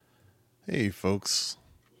Hey, folks.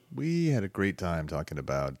 We had a great time talking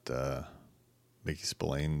about Mickey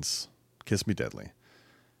Spillane's Kiss Me Deadly.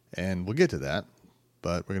 And we'll get to that,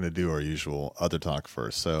 but we're going to do our usual other talk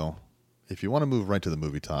first. So if you want to move right to the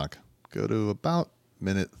movie talk, go to about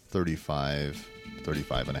minute 35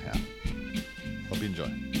 and a half. Hope you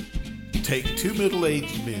enjoy. Take two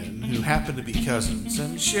middle-aged men who happen to be cousins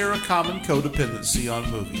and share a common codependency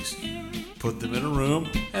on movies. Put them in a room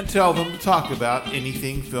and tell them to talk about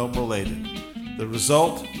anything film-related. The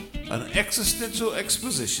result? An existential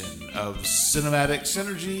exposition of cinematic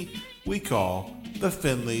synergy we call the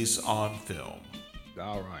Finleys on Film.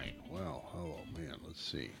 All right. Well, hello, man. Let's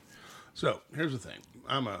see. So here's the thing.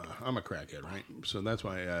 I'm a crackhead, right? So that's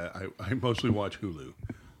why I mostly watch Hulu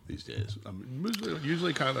these days. I'm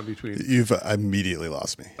usually kind of between. You've immediately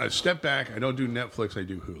lost me. I step back. I don't do Netflix. I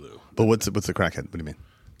do Hulu. But what's the crackhead? What do you mean?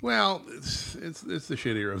 Well, it's the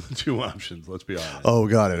shittier of the two options. Let's be honest. Oh,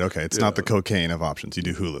 got it. Okay, it's not the cocaine of options. You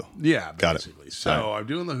do Hulu. Yeah, got basically. It. So right. I'm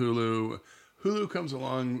doing the Hulu. Hulu comes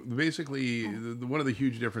along. Basically, one of the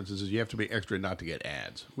huge differences is you have to be extra not to get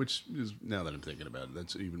ads, which is, now that I'm thinking about it,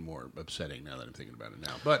 that's even more upsetting now that I'm thinking about it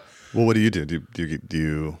now. But well, what do you do? Do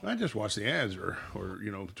you? I just watch the ads, or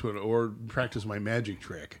Twitter, or practice my magic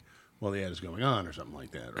trick while the ad is going on, or something like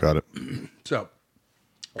that. Got it. So,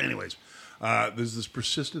 anyways, there's this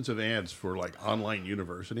persistence of ads for like online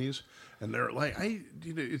universities. And they're like,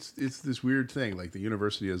 it's this weird thing. Like the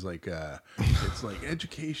university is like, it's like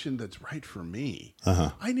education that's right for me.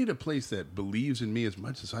 Uh-huh. I need a place that believes in me as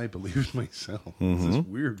much as I believe in myself. It's this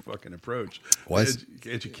weird fucking approach.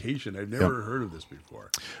 Education. I've never heard of this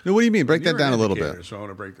before. No, what do you mean? Break that down a little Educator, bit. So I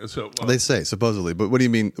want to break that. So they say supposedly, but what do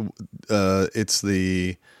you mean? It's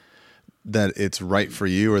that it's right for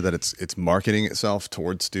you, or that it's marketing itself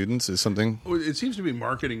towards students is something? Well, it seems to be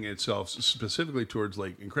marketing itself specifically towards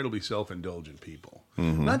like incredibly self-indulgent people.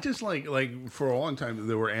 Mm-hmm. Not just like for a long time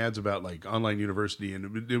there were ads about like online university,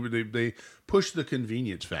 and they push the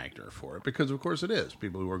convenience factor for it, because of course it is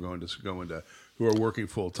people who are going to go into who are working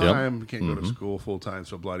full time, can't go to school full time,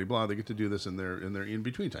 so blah blah. They get to do this in their in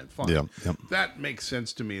between time. Fine, that makes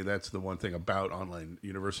sense to me. That's the one thing about online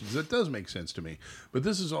universities that does make sense to me. But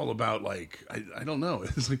this is all about like I don't know.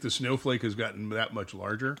 It's like the snowflake has gotten that much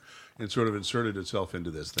larger and sort of inserted itself into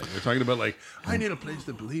this thing. We're talking about like I need a place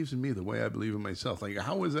that believes in me the way I believe in myself. Like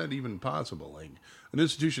how is that even possible? Like an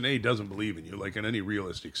institution A doesn't believe in you, like in any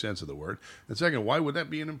realistic sense of the word. And second, why would that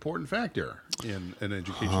be an important factor in an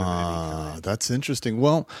education of any kind? That's interesting.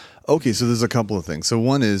 Well, okay, so there's a couple of things. So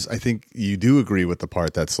one is, I think you do agree with the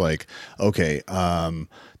part that's like, okay,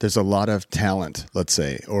 there's a lot of talent, let's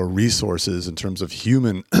say, or resources in terms of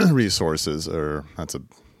human resources, or that's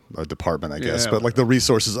a department, I guess, but like the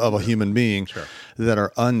resources of a human being that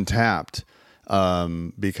are untapped.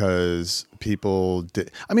 Because people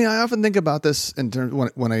I mean, I often think about this in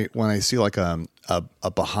terms when I see like a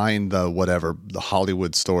behind the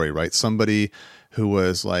Hollywood story, right? Somebody who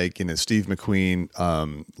was like, Steve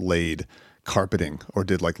McQueen, laid carpeting or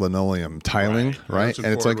did like linoleum tiling, right? And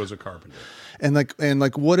it's like was a carpenter. And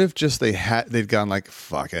like, what if just they'd gone like,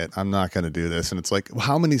 fuck it, I'm not going to do this. And it's like,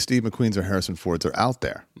 how many Steve McQueens or Harrison Fords are out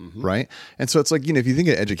there, right? And so it's like, if you think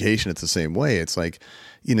of education, it's the same way. It's like,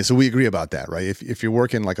 so we agree about that, right? If you're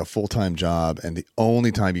working like a full-time job and the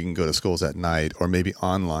only time you can go to school is at night or maybe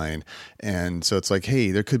online, and so it's like,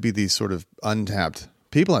 hey, there could be these sort of untapped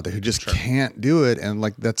people out there who just can't do it, and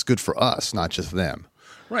like that's good for us, not just them.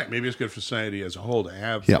 Right. Maybe it's good for society as a whole to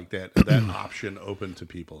have like that option open to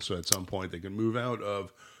people. So at some point they can move out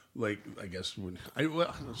of like, I guess,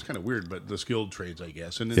 it's kind of weird, but the skilled trades, I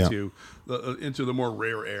guess, and into the more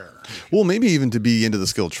rare air. Well, maybe even to be into the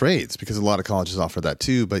skilled trades, because a lot of colleges offer that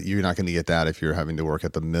too, but you're not going to get that if you're having to work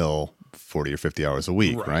at the mill 40 or 50 hours a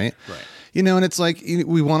week, right? Right. And it's like,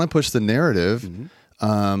 we want to push the narrative.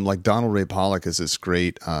 Like Donald Ray Pollock is this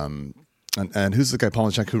great, and who's the guy,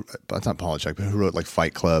 Polachek, it's not Polachek, but who wrote like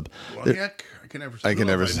Fight Club. I can never say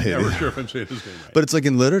it. I'm never sure if I'm saying his name right. But it's like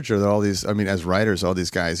in literature, there are all these, as writers, all these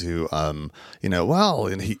guys who, and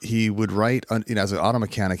he would write, as an auto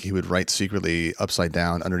mechanic, he would write secretly upside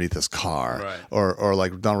down underneath his car. Right. Or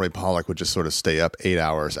like Donald Ray Pollock would just sort of stay up 8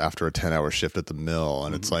 hours after a 10-hour shift at the mill.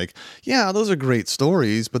 And it's like, yeah, those are great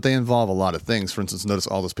stories, but they involve a lot of things. For instance, notice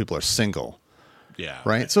all those people are single. Yeah.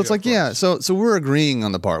 Right. So it's like, so we're agreeing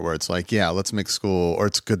on the part where it's like, yeah, let's make school, or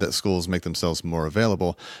it's good that schools make themselves more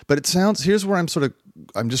available. But it sounds, here's where I'm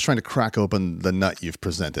just trying to crack open the nut you've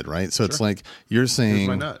presented, right? So it's like, you're saying, here's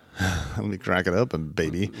my nut. Let me crack it open,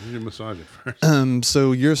 baby. You massage it first.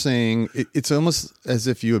 So you're saying it's almost as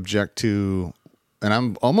if you object to, and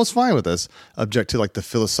I'm almost fine with this, object to like the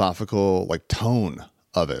philosophical like tone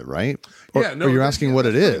of it, right? Or, Yeah, no, or you're asking what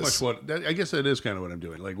it that's is. pretty much I guess that is kind of what I'm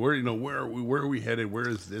doing. Like where are we headed? Where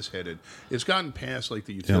is this headed? It's gotten past like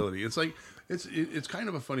the utility. It's like it's kind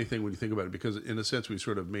of a funny thing when you think about it, because in a sense we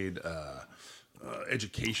sort of made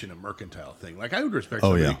education a mercantile thing. Like I would respect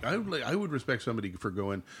somebody. I would respect somebody for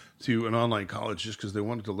going to an online college just because they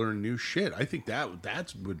wanted to learn new shit. I think that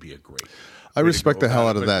would be a great. I respect the hell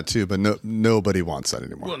out of that too, but nobody wants that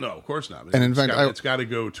anymore. Well, no, of course not. And in fact, it's got to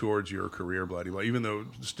go towards your career, bloody well. Even though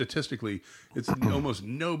statistically, it's almost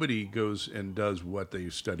nobody goes and does what they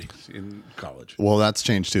studied in college. Well, that's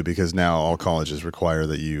changed too, because now all colleges require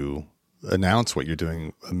that you announce what you're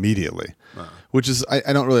doing immediately, which is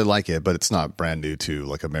I don't really like it, but it's not brand new to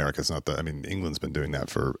like America's not the. I mean, England's been doing that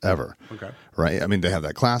forever. Okay, right? I mean, they have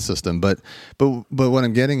that class system, but what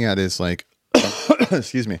I'm getting at is like,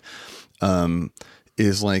 excuse me.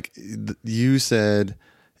 Is like you said,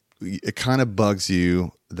 it kind of bugs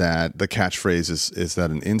you that the catchphrase is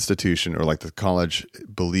that an institution or like the college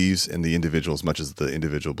believes in the individual as much as the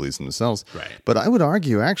individual believes in themselves. Right. But I would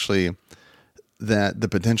argue actually that the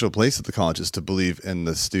potential place of the college is to believe in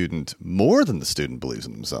the student more than the student believes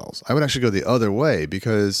in themselves. I would actually go the other way,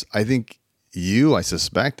 because I think I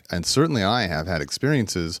suspect, and certainly I have had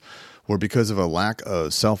experiences where because of a lack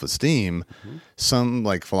of self-esteem, some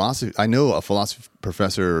like philosophy, I know a philosophy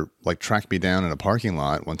professor like tracked me down in a parking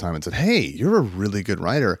lot one time and said, "Hey, you're a really good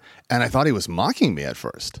writer." And I thought he was mocking me at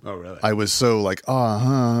first. Oh, really? I was so like, you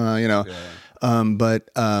know. Yeah.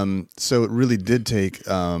 So it really did take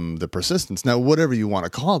the persistence. Now, whatever you want to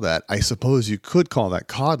call that, I suppose you could call that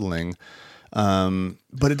coddling.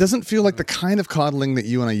 But it doesn't feel like the kind of coddling that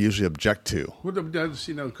you and I usually object to.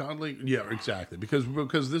 Coddling. Yeah, exactly.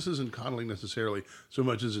 Because this isn't coddling necessarily so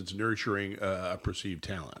much as it's nurturing a perceived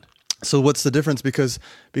talent. So what's the difference? Because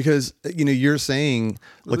you're saying,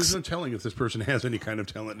 there's no telling if this person has any kind of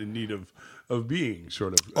talent in need of being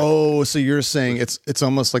sort of. Oh, so you're saying it's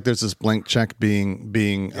almost like there's this blank check being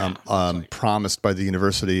promised by the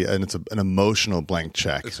university, and it's an emotional blank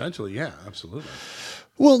check. Essentially, yeah, absolutely.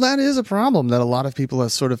 Well, that is a problem that a lot of people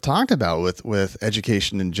have sort of talked about with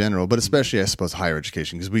education in general, but especially, I suppose, higher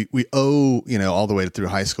education, because we owe, all the way through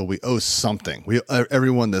high school, we owe something. We owe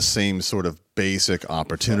everyone the same sort of basic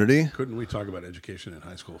opportunity. Couldn't we talk about education in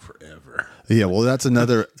high school forever? Yeah, well, that's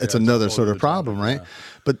another. It's another sort of problem, right?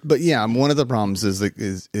 Yeah. But yeah, one of the problems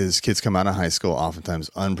is kids come out of high school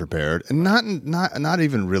oftentimes unprepared, and not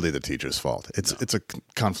even really the teacher's fault. It's a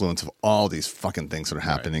confluence of all these fucking things that are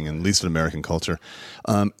happening, at least in American culture,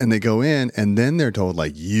 and they go in, and then they're told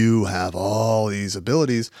like, you have all these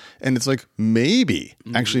abilities, and it's like maybe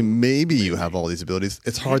you have all these abilities.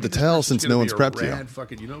 It's hard to tell since no one's prepped you.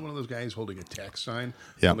 Fucking, one of those guys holding a tax sign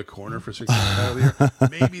on the corner for 6 months out of the year.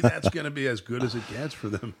 Maybe that's going to be as good as it gets for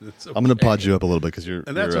them. Okay. I'm going to pod you up a little bit because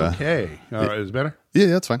and that's okay. All right, is it better? Yeah,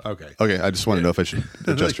 that's fine. Okay. I just want to know if I should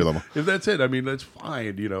adjust your level. If that's it, I mean, that's fine.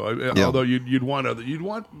 Although you'd want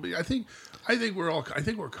I think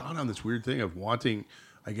we're caught on this weird thing of wanting,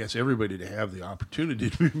 I guess, everybody to have the opportunity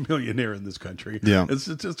to be a millionaire in this country. Yeah. And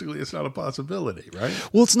statistically, it's not a possibility, right?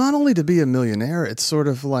 Well, it's not only to be a millionaire. It's sort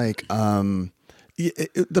of like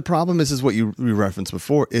the problem is what you referenced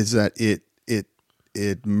before, is that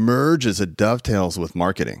it merges, it dovetails with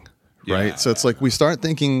marketing, right? Yeah, so it's like we start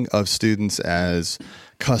thinking of students as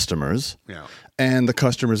customers, yeah, and the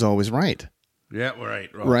customer's always right. Yeah,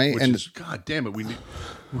 right. Which is, God damn it, we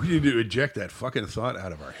need to eject that fucking thought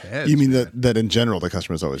out of our heads. You mean that in general the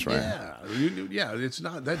customer's always right? Yeah, it's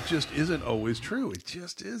not. That just isn't always true. It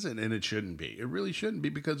just isn't, and it shouldn't be. It really shouldn't be,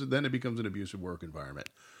 because then it becomes an abusive work environment.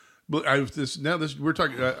 But we're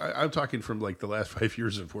talking. I'm talking from like the last 5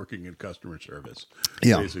 years of working in customer service.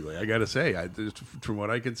 Yeah, basically, I got to say, from what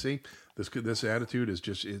I can see, this attitude is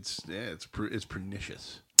just it's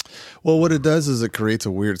pernicious. Well, what it does is it creates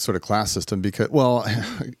a weird sort of class system because,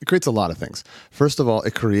 it creates a lot of things. First of all,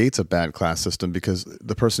 it creates a bad class system because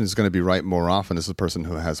the person who's going to be right more often is the person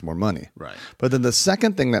who has more money. Right. But then the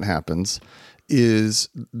second thing that happens is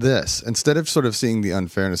this. Instead of sort of seeing the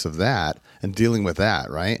unfairness of that and dealing with that,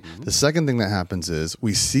 right? Mm-hmm. The second thing that happens is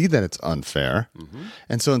we see that it's unfair. Mm-hmm.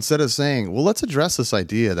 And so instead of saying, well, let's address this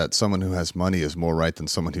idea that someone who has money is more right than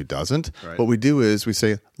someone who doesn't, what we do is we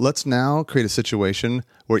say, let's now create a situation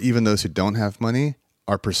where even those who don't have money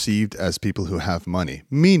are perceived as people who have money.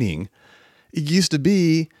 Meaning, it used to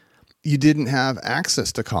be you didn't have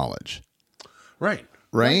access to college. Right.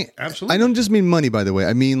 Right? Absolutely. I don't just mean money, by the way.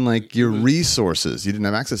 I mean like your resources. You didn't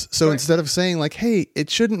have access. So instead of saying like, hey, it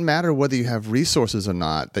shouldn't matter whether you have resources or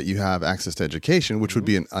not, that you have access to education, which would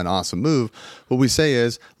be an awesome move. What we say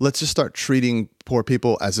is, let's just start treating poor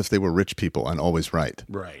people as if they were rich people and always right.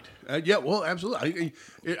 Right. Yeah, well, absolutely.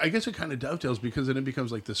 I guess it kind of dovetails because then it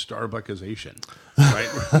becomes like the Starbuckization, right?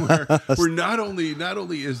 where not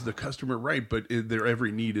only is the customer right, but their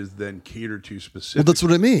every need is then catered to specifically. Well, that's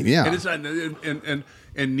what I mean. Yeah, and it's not,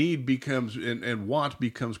 and need becomes and want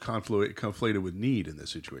becomes conflated with need in this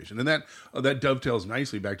situation, and that dovetails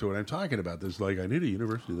nicely back to what I'm talking about. There's like, I need a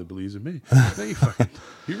university that believes in me. No,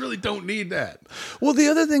 you really don't need that. Well, the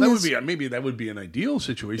other thing maybe that would be an ideal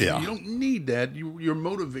situation. Yeah. You don't need that. Your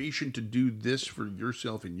motivation to do this for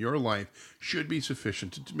yourself in your life should be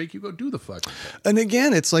sufficient to make you go do the fucking thing. And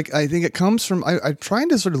again, it's like, I think it comes from, I'm trying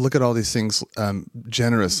to sort of look at all these things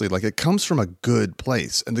generously. Like, it comes from a good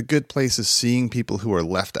place, and the good place is seeing people who are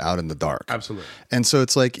left out in the dark. Absolutely. And so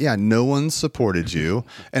it's like, yeah, no one supported you,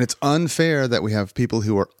 and it's unfair that we have people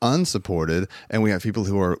who are unsupported, and we have people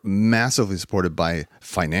who are massively supported by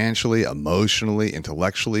financially, emotionally,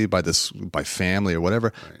 intellectually, by family or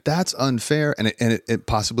whatever. Right. That's unfair, and it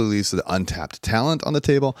possibly leads to the untapped talent on the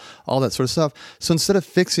table, all that sort of stuff. So instead of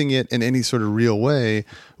fixing it in any sort of real way,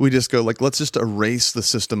 we just go like, let's just erase the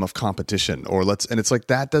system of competition, and it's like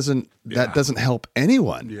that doesn't help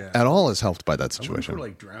anyone at all. Is helped by that situation. I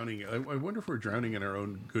wonder if we're drowning. I wonder if we're drowning in our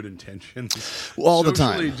own good intentions all the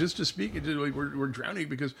time. Just to speak, we're drowning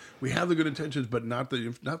because we have the good intentions, but not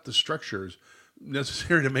the structures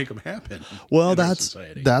necessary to make them happen. Well,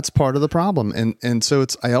 that's part of the problem, and so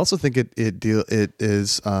it's. I also think it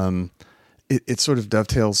sort of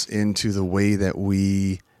dovetails into the way that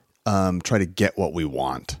we try to get what we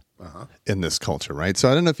want in this culture, right? So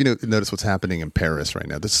I don't know if you notice what's happening in Paris right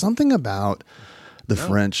now. There's something about the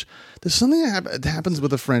French. There's something that happens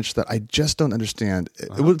with the French that I just don't understand.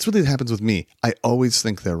 It's really happens with me. I always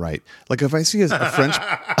think they're right. Like if I see a French...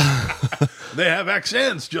 They have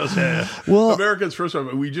accents, Joseph. Well, Americans, first of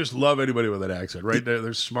all, we just love anybody with an accent, right?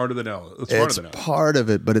 They're smarter than hell. It's part of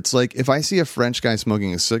it, but it's like if I see a French guy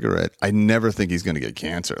smoking a cigarette, I never think he's going to get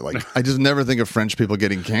cancer. Like I just never think of French people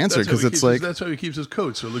getting cancer because it's like that's how he keeps his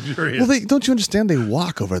coat so luxurious. Well, don't you understand? They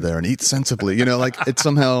walk over there and eat sensibly. Like it's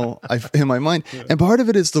somehow in my mind, and part of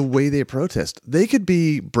it is the way they protest. They could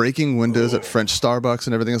be breaking windows at French Starbucks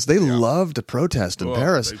and everything else. They love to protest in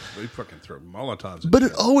Paris. They fucking throw Molotovs. But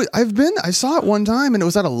I saw it one time, and it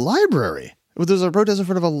was at a library. There's a protest in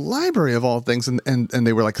front of a library of all things, and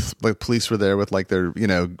they were like police were there with like their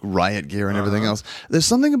riot gear and everything else. There's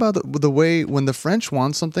something about the way when the French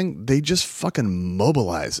want something, they just fucking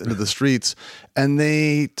mobilize into the streets and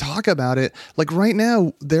they talk about it. Like right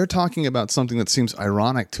now, they're talking about something that seems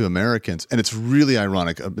ironic to Americans, and it's really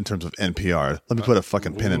ironic in terms of NPR. Let me put a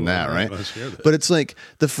fucking pin in that, right? But it's like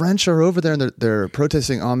the French are over there and they're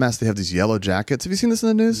protesting en masse. They have these yellow jackets. Have you seen this in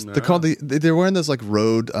the news? No. They're called they're wearing those like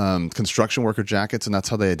road construction worker jackets, and that's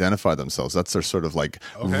how they identify themselves. That's their sort of like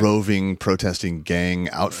roving protesting gang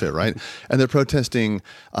outfit, right? And they're protesting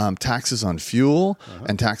taxes on fuel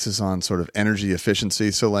and taxes on sort of energy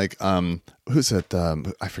efficiency. So like who's it?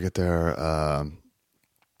 I forget their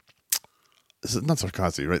is it not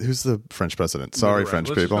Sarkozy, right? Who's the French president? Sorry, Mitterrand. French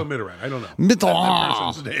Let's people. Just go Mitterrand. I don't know.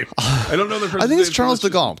 Mitterrand. I don't know the person's name. I think it's Charles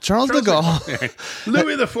de Gaulle. Charles de Gaulle.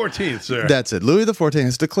 Louis the 14th, sir. That's it. Louis the 14th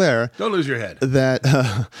has declared. Don't lose your head. That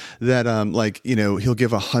he'll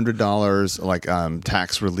give $100 like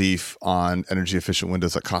tax relief on energy efficient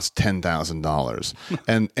windows that cost $10,000,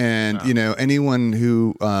 and wow. Anyone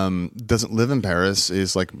who doesn't live in Paris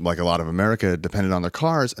is like a lot of America dependent on their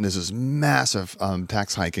cars, and there's this massive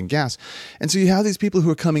tax hike in gas. And so you have these people who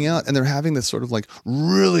are coming out and they're having this sort of like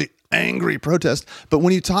really angry protest. But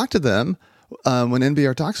when you talk to them, when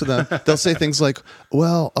NPR talks to them, they'll say things like,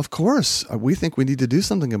 well, of course, we think we need to do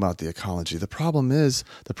something about the ecology. The problem is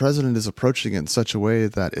the president is approaching it in such a way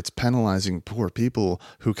that it's penalizing poor people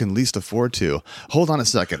who can least afford to. Hold on a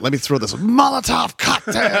second. Let me throw this Molotov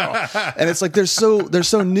cocktail. And it's like they're so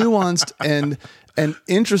nuanced and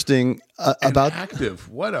interesting about active.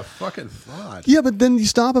 What a fucking thought. Yeah, but then you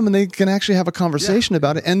stop them and they can actually have a conversation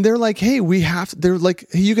about it. And they're like, hey, they're like,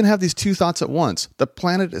 hey, you can have these two thoughts at once. The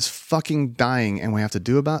planet is fucking dying and we have to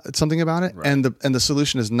do something about it. Right. And the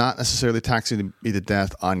solution is not necessarily taxing me to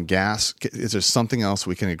death on gas. Is there something else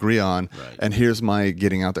we can agree on? Right. And here's my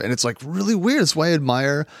getting out there. And it's like really weird. That's why I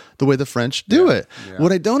admire the way the French do it. Yeah.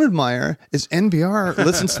 What I don't admire is NPR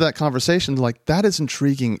listens to that conversation like, that is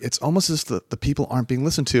intriguing. It's almost as if the people aren't being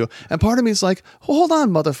listened to. And part of me is like, hold on,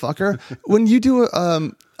 motherfucker. When you do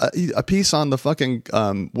a piece on the fucking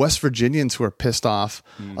West Virginians who are pissed off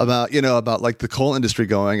about like the coal industry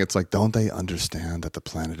going, it's like, don't they understand that the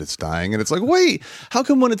planet is dying? And it's like, wait, how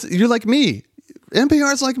come when you're like me?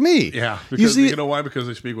 NPR's like me. Yeah, you because see, you know why? Because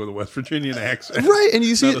they speak with a West Virginian accent, right? And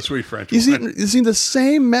you see not a sweet French. You one. see the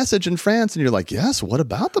same message in France, and you're like, yes. What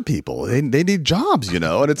about the people? They need jobs,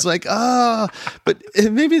 And it's like, but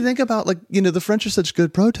it made me think about like the French are such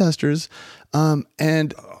good protesters,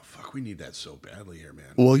 and Oh fuck, we need that so badly here,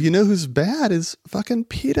 man. well, who's bad is fucking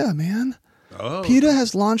PETA, man. Oh, PETA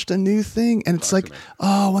has launched a new thing, and it's like, me.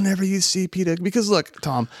 whenever you see PETA, because look,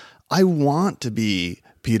 Tom, I want to be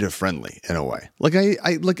PETA friendly in a way. Like I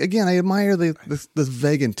admire the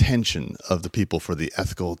vague intention of the people for the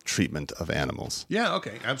ethical treatment of animals. Yeah,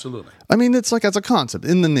 okay, absolutely. I mean, it's like as a concept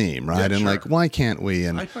in the name, right? Yeah, and sure. like, why can't we?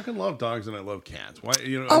 And I fucking love dogs and I love cats. Why?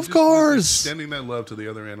 Of course. Extending that love to the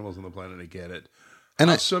other animals on the planet. I get it. And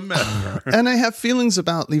And I have feelings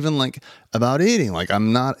about even like about eating. Like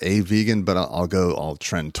I'm not a vegan, but I'll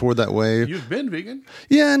trend toward that way. You've been vegan,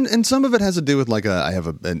 Yeah, and some of it has to do with I have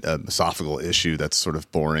an esophageal issue that's sort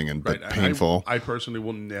of boring and but right? painful. I personally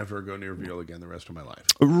will never go near veal again the rest of my life.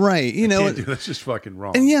 Right, That's just fucking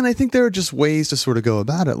wrong. and I think there are just ways to sort of go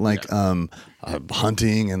about it, like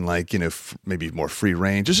hunting and maybe more free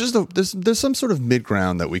range. It's just there's some sort of mid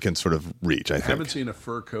ground that we can sort of reach. I I think haven't seen a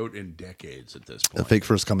fur coat in decades at this point. the fake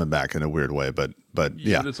fur's coming back in a weird way, but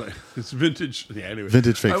yeah. But it's like it's vintage. Yeah, anyway,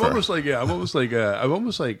 Vintage fake I'm fur. almost like.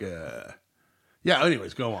 Yeah.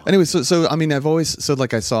 Anyways, go on. Anyway, so I mean, I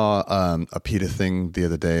saw a PETA thing the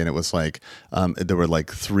other day, and it was like there were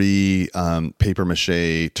like 3 paper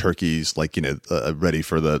mache turkeys, ready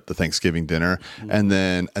for the Thanksgiving dinner, and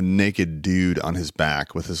then a naked dude on his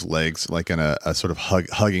back with his legs like in a sort of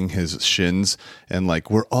hugging his shins, and like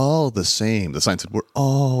we're all the same. The sign said we're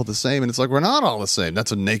all the same, and it's like we're not all the same.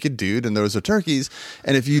 That's a naked dude, and those are turkeys.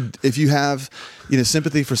 And if you have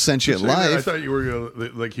sympathy for sentient life, I thought you were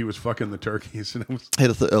like he was fucking the turkeys, and it was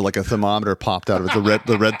had like a thermometer popped out of it.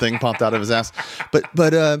 The red thing popped out of his ass. But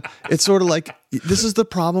it's sort of like this is the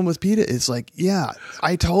problem with PETA. It's like, yeah,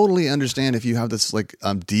 I totally understand if you have this like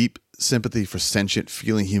deep sympathy for sentient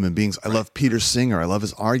feeling human beings. I love Peter Singer. I love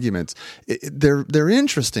his arguments. They're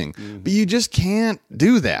interesting, but you just can't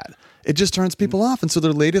do that. It just turns people off. And so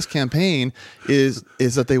their latest campaign is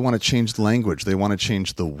that they want to change the language. They want to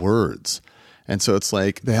change the words. And so it's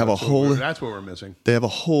like they have that's what we're missing. They have a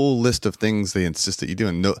whole list of things they insist that you do.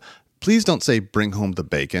 And no, please don't say bring home the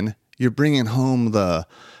bacon. You're bringing home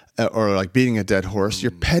or like beating a dead horse.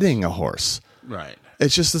 You're petting a horse. Right.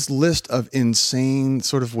 It's just this list of insane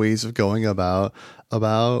sort of ways of going about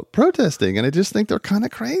protesting, and I just think they're kind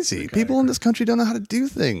of crazy. People in this country don't know how to do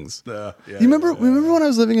things. You remember when I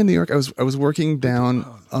was living in New York? I was working down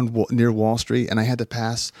near Wall Street, and I had to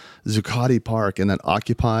pass Zuccotti Park and then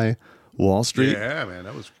Occupy Wall Street. Yeah, man,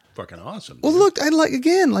 that was fucking awesome. Well, look, I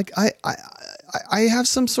have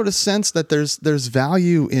some sort of sense that there's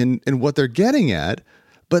value in what they're getting at,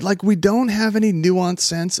 but like we don't have any nuanced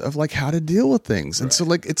sense of like how to deal with things, and so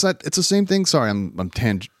like it's the same thing. Sorry, I'm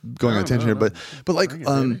going on a tangent here, but like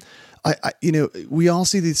I we all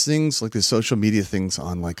see these things like the social media things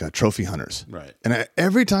on like trophy hunters, right? And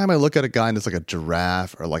every time I look at a guy and it's like a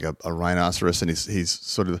giraffe or like a rhinoceros, and he's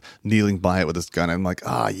sort of kneeling by it with his gun, I'm like,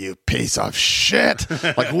 you piece of shit!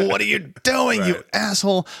 Like, what are you doing, you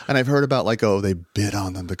asshole? And I've heard about like, they bid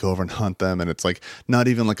on them to go over and hunt them, and it's like not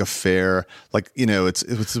even like a fair, like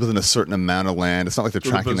it's within a certain amount of land. It's not like they're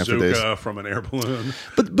tracking them for days from an air balloon.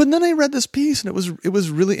 But then I read this piece, and it was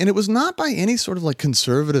really, and it was not by any sort of like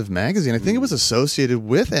conservative magazine. I think it was associated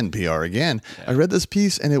with NPR again. Yeah. I read this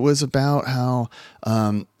piece, and it was about how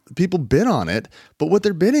people bid on it, but what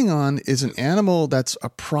they're bidding on is an animal that's a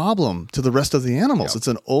problem to the rest of the animals. Yep. It's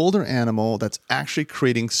an older animal that's actually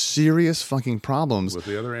creating serious fucking problems with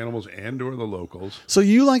the other animals and or the locals. So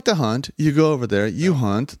you like to hunt, you go over there, you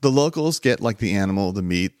hunt, the locals get like the animal, the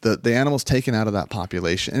meat, the animal's taken out of that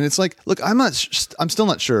population. And it's like, look, I'm still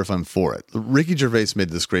not sure if I'm for it. Ricky Gervais made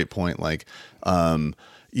this great point, like,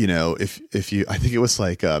 if you, I think it was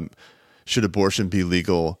like, should abortion be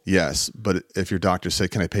legal? Yes. But if your doctor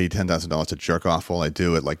said, can I pay you $10,000 to jerk off while I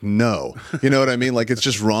do it? Like, no. You know what I mean? Like, it's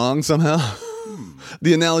just wrong somehow.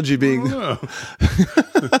 The analogy being, but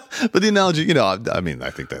the analogy, I mean,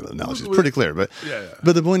 I think that analogy is pretty clear, but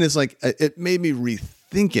the point is like, it made me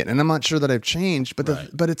rethink it. And I'm not sure that I've changed, but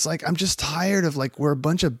but it's like, I'm just tired of like, we're a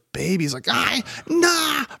bunch of babies, like,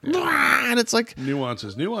 nah, and it's like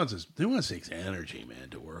nuances takes energy, man,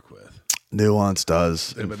 to work with. Nuance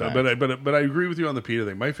does, but I agree with you on the PETA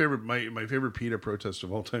thing. My favorite PETA protest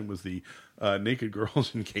of all time was the naked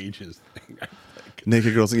girls in cages thing.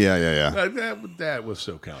 Naked girls, yeah. That was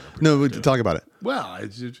so counterproductive. No, talk about it. Well,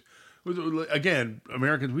 Again,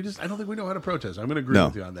 Americans, I don't think we know how to protest. I'm going to agree No.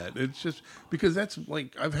 with you on that. It's just because that's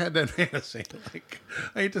like, I've had that fantasy. Like,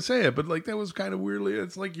 I hate to say it, but like that was kind of weirdly,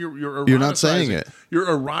 it's like you're not saying it. You're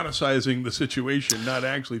eroticizing the situation, not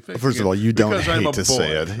actually fixing it. First of all, you don't because I'm hate a to boy.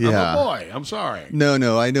 say it. I'm Yeah. a boy. I'm sorry.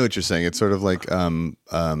 No, I know what you're saying. It's sort of like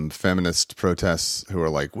feminist protests who are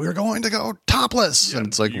like, we're going to go topless. And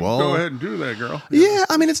it's like, You well, go ahead and do that, girl. yeah,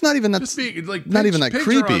 I mean, it's not even that, Just be like, not even that pigs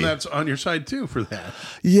creepy. Are that's on your side too for that.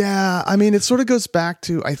 Yeah, I mean, it sort of goes back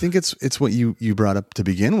to, I think it's what you brought up to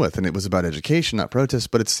begin with, and it was about education, not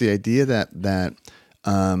protest, but it's the idea that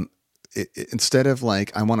instead of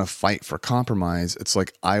like I want to fight for compromise, it's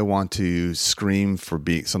like I want to scream for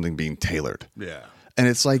something being tailored. Yeah. And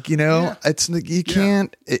it's like, it's like you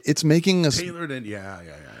can't. It's making us Tailored and yeah.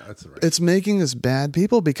 That's right. It's making us bad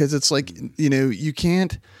people because it's like you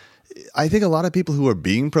can't. I think a lot of people who are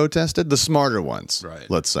being protested, the smarter ones, Right.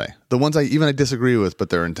 let's say, the ones I disagree with, but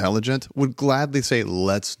they're intelligent, would gladly say,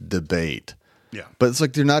 let's debate. Yeah. But it's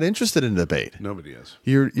like they're not interested in debate. Nobody is.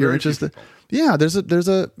 You're Very few interested. people. Yeah, there's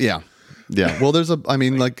a yeah. Well, there's an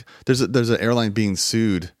airline being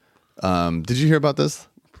sued. Did you hear about this?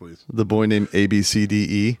 Please. The boy named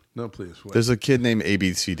ABCDE. No, please. What? There's a kid named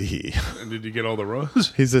ABCDE. And did you get all the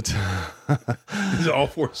rows? He's All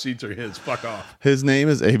 4 seats are his. Fuck off. his name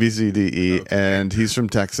is ABCDE, and he's from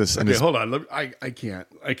Texas. And Okay, his, hold on. I can't.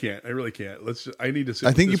 I really can't. I need to sit. I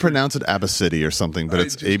with think you this for- pronounce it Abacity or something, but I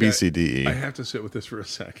it's just got- ABCDE. I have to sit with this for a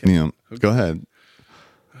second. Yeah. Go ahead.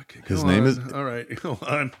 Okay, His go name on. is- All right. Hold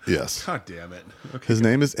on. Yes. God damn it. Okay. His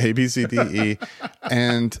name is ABCDE,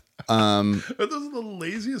 and Are those the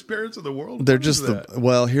laziest parents in the world? they're What is just that?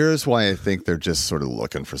 well. Here's why I think they're just sort of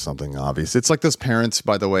looking for something obvious. It's like those parents,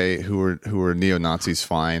 by the way, who were neo Nazis,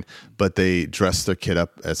 fine, but they dress their kid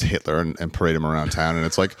up as Hitler and parade him around town, and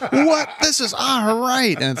it's like, what? This is all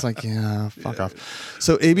right, and it's like, yeah, fuck off.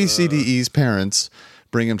 So ABCDE's parents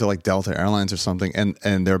bring him to like Delta Airlines or something,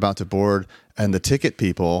 and they're about to board, and the ticket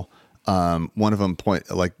people. One of them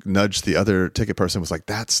nudged the other ticket person, was like,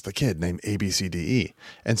 that's the kid named ABCDE.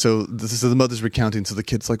 And so this is the mother's recounting. So the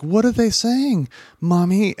kid's like, what are they saying,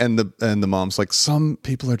 mommy? And the mom's like, some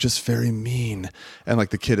people are just very mean. And like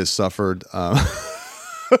the kid has suffered,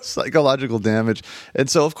 psychological damage. And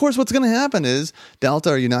so, of course, what's going to happen is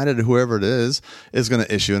Delta or United or whoever it is going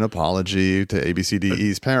to issue an apology to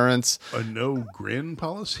ABCDE's parents. A no grin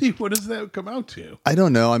policy? What does that come out to? I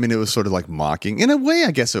don't know. I mean, it was sort of like mocking. In a way,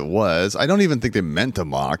 I guess it was. I don't even think they meant to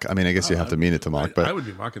mock. I mean, I guess you have to mean it to mock. But I would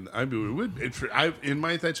be mocking. In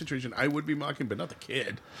that situation, I would be mocking, but not the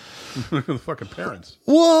kid. The fucking parents.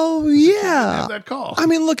 well, yeah. Have that call. I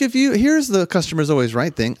mean, look, here's the customer's always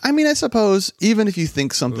right thing. I mean, I suppose even if you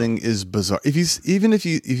think something is bizarre, if you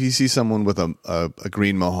see someone with a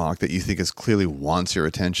green mohawk that you think clearly wants your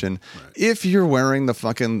attention, if you're wearing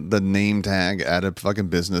the name tag at a fucking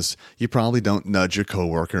business, you probably don't nudge your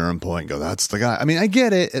coworker or employee and go, "That's the guy." I mean, I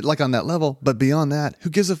get it, like on that level, but beyond that, who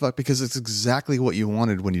gives a fuck? Because it's exactly what you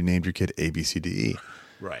wanted when you named your kid ABCDE.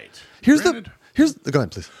 Right. Here's Granted- go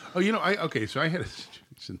ahead, please. Oh, so I had a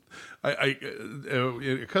situation.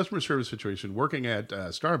 A customer service situation working at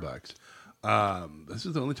Starbucks. This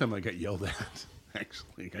is the only time I got yelled at.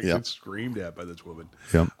 Actually, I got screamed at by this woman.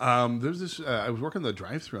 Yep. There's this. I was working the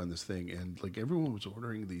drive-through on this thing, and like everyone was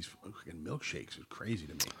ordering these fucking milkshakes. It was crazy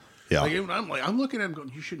to me. Yeah. I'm looking at them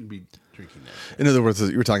going, you shouldn't be drinking that. In other words,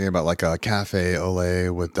 you were talking about like a cafe au lait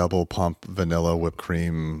with double pump vanilla whipped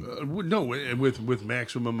cream. No, with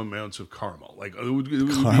maximum amounts of caramel. Like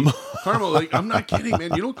caramel. Like I'm not kidding,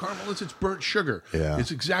 man. You know what caramel is? It's burnt sugar. Yeah.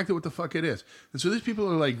 It's exactly what the fuck it is. And so these people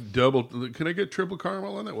are like double. Can I get triple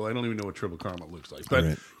caramel on that? Well, I don't even know what triple caramel looks like. But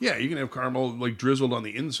Right. yeah, you can have caramel like drizzled on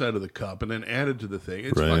the inside of the cup and then added to the thing.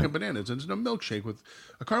 It's Right. fucking bananas. It's a milkshake with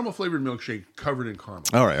a caramel flavored milkshake covered in caramel.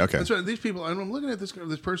 All right, okay. And so these people, and I'm looking at this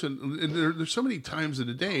person, and there's so many times in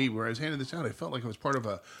a day where I was handing this out, I felt like I was part of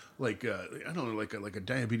a I don't know, like a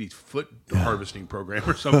diabetes foot harvesting program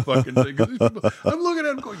or some fucking thing. 'Cause these people, I'm looking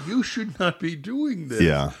at them going, you should not be doing this.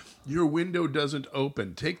 Yeah. Your window doesn't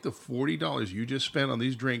open. Take the $40 you just spent on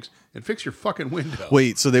these drinks and fix your fucking window.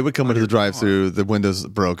 Wait, so they would come into the drive-through, the window's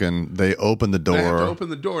broken, they open the door. They have to open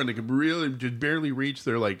the door, and they can really just barely reach.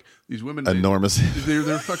 They're like these women. Enormous.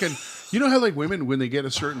 They're fucking. You know how like women when they get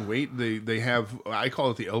a certain weight, they have. I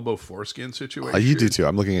call it the elbow foreskin situation. You do too.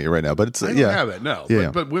 I'm looking at you right now, but it's I don't have it. No,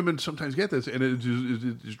 Yeah. but women sometimes get this, and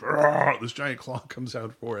this giant claw comes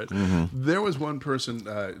out for it. Mm-hmm. There was one person.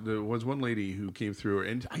 There was one lady who came through,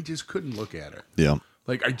 and I just couldn't look at her. Yeah.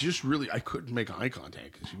 Like I couldn't make eye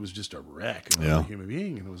contact because she was just a wreck of Yeah. a human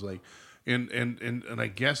being, and it was like, and I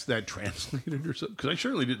guess that translated or something, because I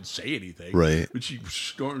certainly didn't say anything. Right. But she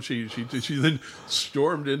then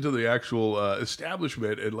stormed into the actual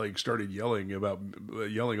establishment and like started yelling about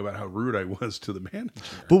how rude I was to the manager.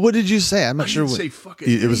 But what did you say? I'm not sure. didn't What, say fucking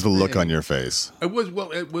it was the look anything. on your face. It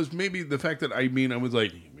was maybe the fact that I was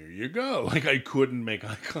like, here you go. Like I couldn't make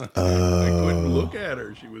eye contact. I couldn't look at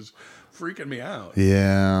her. She was freaking me out.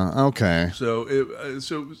 Yeah. Okay.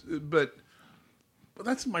 But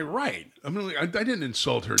that's my right. I mean, I didn't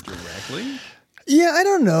insult her directly. Yeah, I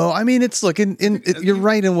don't know. I mean, it's look. You're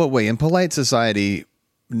right in what way? In polite society,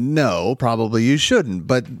 no, probably you shouldn't.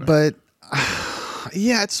 But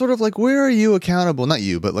yeah, it's sort of like, where are you accountable? Not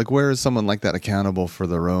you, but like, where is someone like that accountable for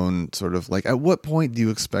their own sort of like? At what point do you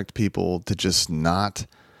expect people to just not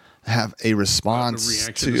have a response The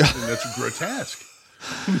reaction to? is something that's grotesque.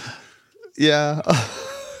 Yeah.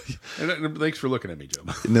 And thanks for looking at me, Joe.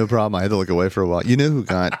 No problem. I had to look away for a while. You know who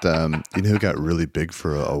got really big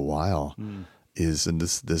for a while is, and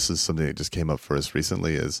this is something that just came up for us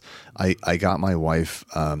recently, is I got my wife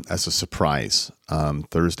as a surprise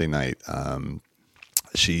Thursday night.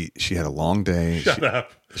 She had a long day. Shut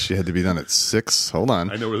up. She had to be done at 6. Hold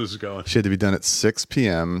on. I know where this is going. She had to be done at 6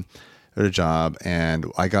 p.m. at a job, and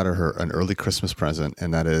I got her an early Christmas present,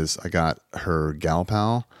 and that is I got her gal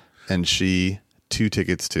pal and she 2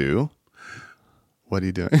 tickets to. What are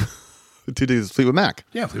you doing? 2 tickets to Fleetwood Mac.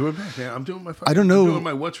 Yeah, Fleetwood Mac. Yeah, I'm doing my. I don't know. I'm doing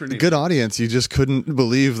my what's her name? Good audience. You just couldn't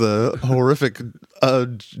believe the horrific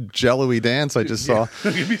jello-y dance I just saw.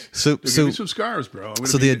 Give me some scars, bro. I'm gonna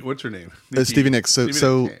so what's her name? Stevie Nicks. So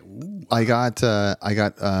Stevie Nicks. I got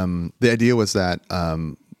the idea was that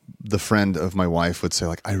the friend of my wife would say,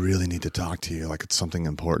 like, I really need to talk to you, like it's something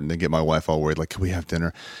important, and get my wife all worried, like, can we have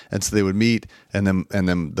dinner? And so they would meet, and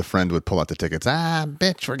then the friend would pull out the tickets.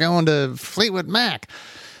 Bitch, we're going to Fleetwood Mac.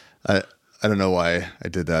 I don't know why I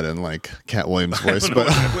did that in like Cat Williams' voice, but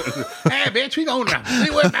Hey, bitch, we going to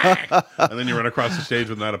Fleetwood Mac. And then you run across the stage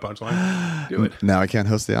with not a punchline. Do it. now I can't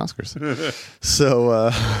host the Oscars.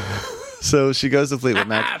 So she goes to Fleetwood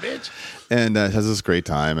Mac, bitch. and has this great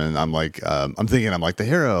time. And I'm like, I'm thinking I'm like the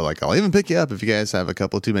hero. Like, I'll even pick you up if you guys have a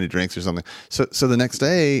couple too many drinks or something. So the next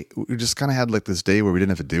day, we just kind of had like this day where we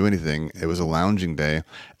didn't have to do anything. It was a lounging day,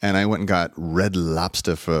 and I went and got Red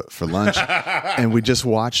Lobster for lunch, and we just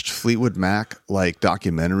watched Fleetwood Mac like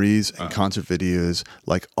documentaries and concert videos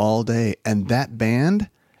like all day. And that band.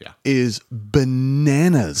 Yeah. Is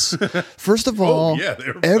bananas. First of all, yeah,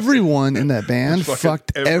 everyone in that band fucking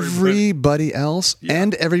fucked everybody else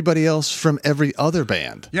and everybody else from every other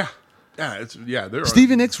band. Yeah. There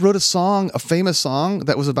Stevie Nicks wrote a famous song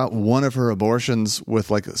that was about one of her abortions with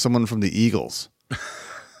like someone from the Eagles.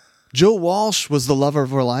 Joe Walsh was the lover of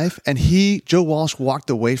her life, and Joe Walsh walked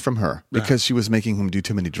away from her because she was making him do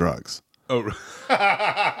too many drugs. Oh.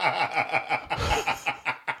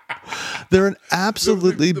 They're an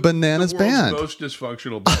absolutely bananas the world's band. Most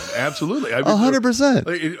dysfunctional band. Absolutely.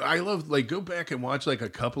 100%. I love like go back and watch like a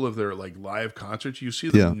couple of their like live concerts. You see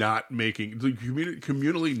them not making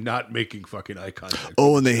communally not making fucking eye contact.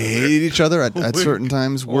 Oh, and they hated each other at certain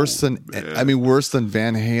times. Worse than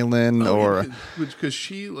Van Halen or because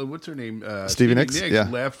she what's her name? Stevie Nicks. Yeah.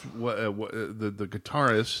 Left the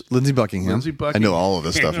guitarist Lindsey Buckingham. I know all of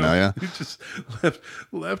this stuff now. Yeah. He just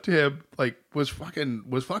left him like was fucking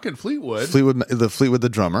Fleetwood. Fleetwood, the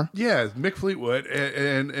drummer. Yeah, Mick Fleetwood,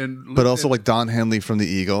 and but also like Don Henley from the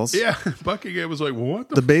Eagles. Yeah, Buckingham was like, what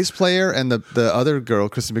the bass player and the other girl,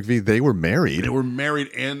 Kristen McVie, they were married. They were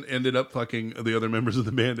married and ended up fucking the other members of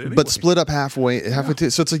the band anyway. But split up halfway.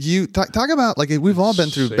 So it's like you talk about like we've all been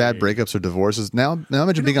through bad breakups or divorces. Now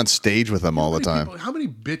imagine being on stage with them all the time. How many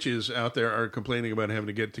bitches out there are complaining about having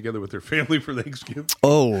to get together with their family for Thanksgiving?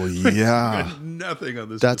 Oh yeah, nothing on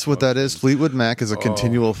this. That's what that is. Fleetwood Mac is a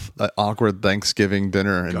continual awkward Thanksgiving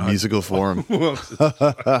dinner in musical form.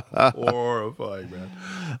 Horrifying, man.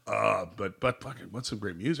 But fucking, what's some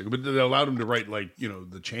great music? But they allowed him to write like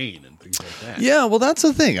The Chain and things like that. Yeah, well, that's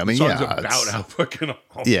the thing. I mean, songs about how fucking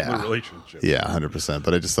awful the relationship. Yeah, 100%.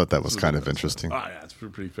 But I just thought that was kind of interesting. Oh yeah, it's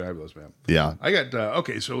pretty fabulous, man. Yeah, I got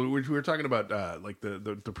okay. So we were talking about like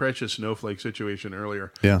the precious snowflake situation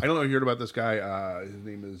earlier. Yeah, I don't know if you heard about this guy. His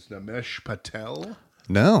name is Namesh Patel.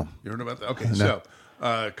 No, you heard about that? Okay, no. So.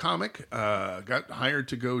 Comic got hired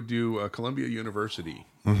to go do Columbia University.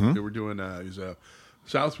 They were doing he's a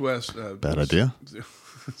Southwest bad idea.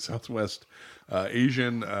 Southwest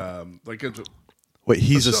Asian like it's wait,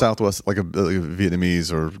 he's a Southwest like a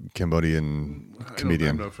Vietnamese or Cambodian comedian.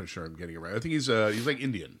 I don't know if I'm sure I'm getting it right. I think he's like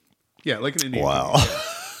Indian. Yeah, like an Indian. Wow.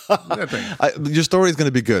 That thing. Your story is going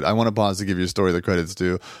to be good. I want to pause to give your story the credits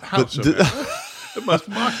due. How so? It must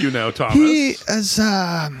mock you now, Thomas. He is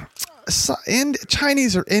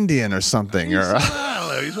Chinese or Indian or something. Or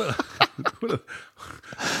He's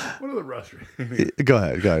one of the Russians. Go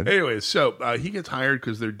ahead. Anyway, so he gets hired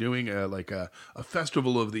because they're doing a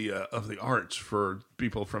festival of the arts for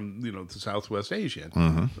people from the Southwest Asia,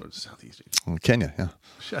 or Southeast Asia, Kenya. Yeah,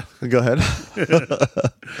 Shut. Go ahead.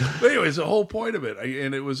 But anyways, the whole point of it,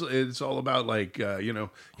 and it's all about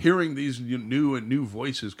hearing these new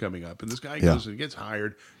voices coming up, and this guy goes and gets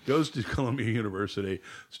hired, goes to Columbia University,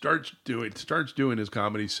 starts doing his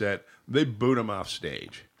comedy set. They boot him off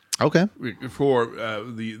stage. Okay. For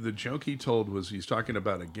the joke he told was he's talking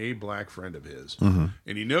about a gay black friend of his, and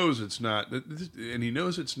he knows it's not, that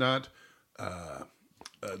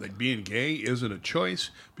being gay isn't a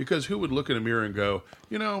choice, because who would look in a mirror and go,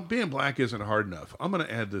 being black isn't hard enough. I'm going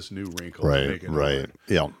to add this new wrinkle. To make it hard.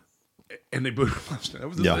 Yeah. And they booted him off stage.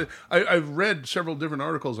 I've read several different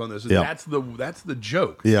articles on this. And that's the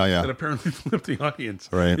joke. That apparently flipped the audience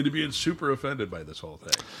into being super offended by this whole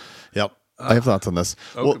thing. Yep. I have thoughts on this.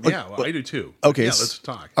 I do too. Okay. Let's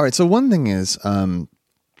talk. All right. So one thing is,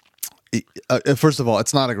 first of all,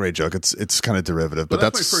 it's not a great joke. It's kind of derivative, but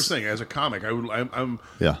that's my first thing. As a comic, I'm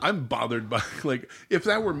bothered by, if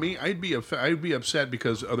that were me, I'd be upset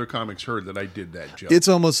because other comics heard that I did that joke. It's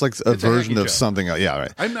almost like a version of something. Yeah,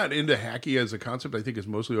 right. I'm not into hacky as a concept. I think it's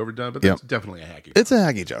mostly overdone, but that's definitely a hacky joke. It's a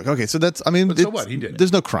hacky joke. Okay, so that's. But so what? He did it.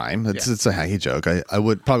 There's no crime. It's a hacky joke. I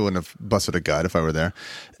probably wouldn't have busted a gut if I were there.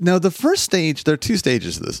 Now, the first stage. There are two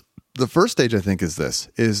stages of this. The first stage, I think, is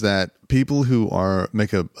that people who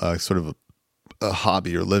make a sort of a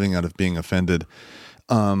hobby or living out of being offended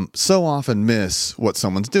so often miss what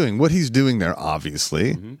someone's doing. What he's doing there,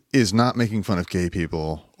 obviously, is not making fun of gay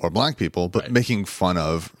people or black people, but making fun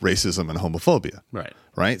of racism and homophobia.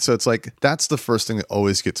 Right? So it's that's the first thing that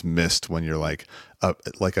always gets missed when you're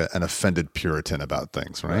an offended Puritan about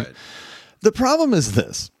things, right? The problem is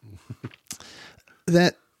this,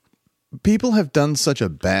 that people have done such a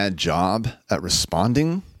bad job at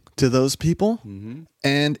responding to those people.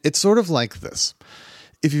 And it's sort of like this.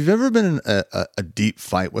 If you've ever been in a deep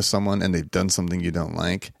fight with someone and they've done something you don't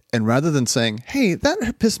like, and rather than saying, hey,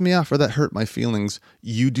 that pissed me off or that hurt my feelings,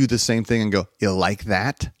 you do the same thing and go, you like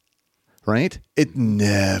that? Right? It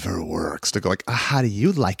never works to go how do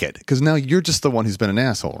you like it? Because now you're just the one who's been an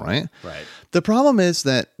asshole, right? Right. The problem is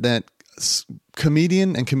that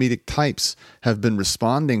comedian and comedic types have been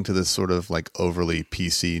responding to this sort of overly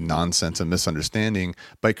PC nonsense and misunderstanding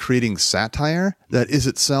by creating satire that is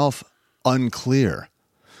itself unclear.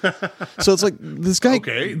 So it's this guy.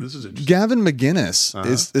 Okay, this is interesting. Gavin McInnes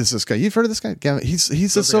is this guy. You've heard of this guy? Gavin. He's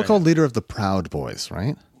the so-called leader of the Proud Boys,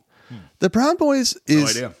 right? The Proud Boys is no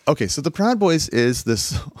idea. Okay. So the Proud Boys is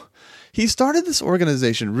this. He started this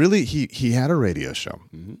organization. Really, he had a radio show.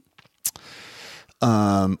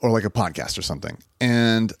 Or a podcast or something.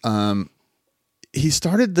 And he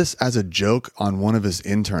started this as a joke on one of his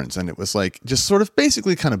interns. And it was just sort of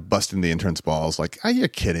basically kind of busting the intern's balls. Are you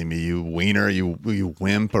kidding me, you wiener, you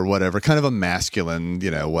wimp or whatever. Kind of a masculine,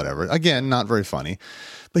 whatever. Again, not very funny.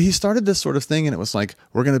 But he started this sort of thing, and it was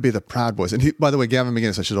we're going to be the Proud Boys. And by the way, Gavin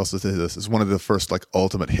McInnes, I should also say this, is one of the first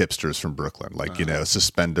ultimate hipsters from Brooklyn.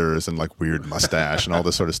 Suspenders and weird mustache and all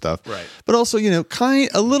this sort of stuff. Right. But also,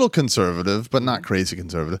 a little conservative, but not crazy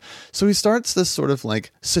conservative. So he starts this sort of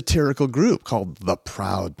satirical group called the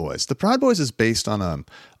Proud Boys. The Proud Boys is based on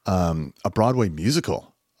a Broadway musical.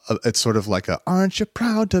 It's sort of aren't you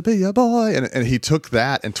proud to be a boy? And he took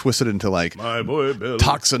that and twisted it into my boy Billy.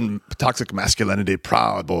 Toxic masculinity,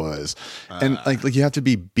 Proud Boys. And you have to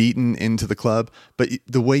be beaten into the club, but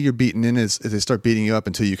the way you're beaten in is they start beating you up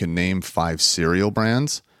until you can name 5 cereal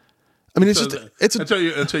brands. I mean,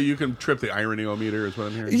 until you can trip the irony-o-meter is what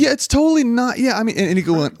I'm hearing. Yeah, it's totally not. Yeah, I mean, and he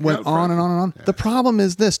went on and on and on. Yeah. The problem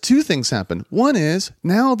is this: 2 things happen. One is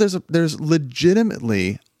now there's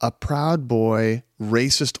legitimately a Proud Boy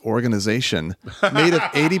racist organization made of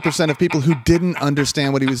 80% of people who didn't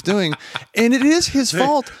understand what he was doing, and it is his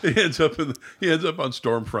fault. He ends up on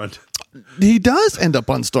Stormfront. He does end up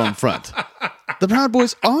on Stormfront. The Proud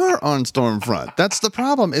Boys are on Stormfront. That's the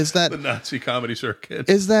problem. Is that the Nazi comedy circuit?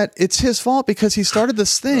 Is that it's his fault because he started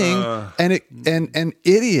this thing, and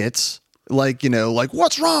idiots.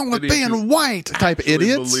 What's wrong with being white? Type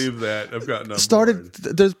idiots. Believe that I've gotten started.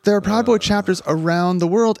 There are Proud Boy chapters around the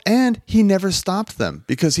world, and he never stopped them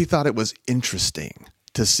because he thought it was interesting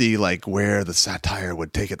to see where the satire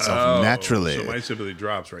would take itself naturally. So my sympathy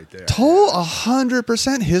drops right there.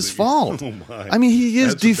 100% his fault. Oh my. I mean, he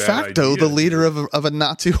is de facto the leader of a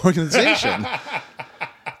Nazi organization.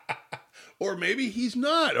 or maybe he's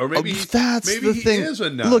not, or maybe That's maybe the he thing. is a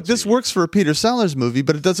Nazi. Look, this works for a Peter Sellers movie,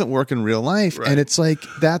 but it doesn't work in real life. Right. And it's like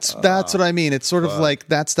that's what I mean. It's sort of like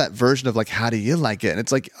that's that version of like, how do you like it? And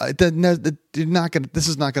it's like you're not gonna. This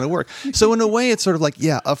is not going to work. So in a way, it's sort of like,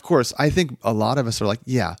 yeah, of course. I think a lot of us are like,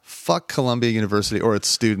 yeah, fuck Columbia University or its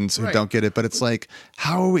students who Right. don't get it. But it's like,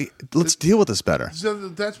 how are we? Let's deal with this better. So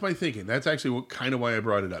that's my thinking. That's actually kind of why I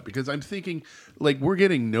brought it up, because I'm thinking like we're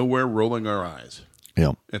getting nowhere rolling our eyes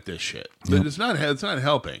Yeah. at this shit. It's not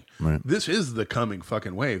helping. Right. This is the coming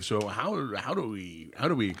fucking wave. So how do we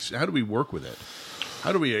work with it?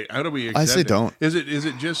 How do we accept I say it? don't. Is it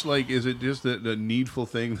just the needful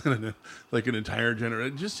thing that like an entire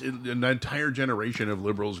generation of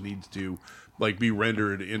liberals needs to like be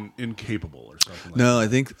rendered incapable or something like No, I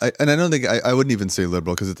think, and I don't think I wouldn't even say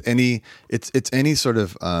liberal because it's any sort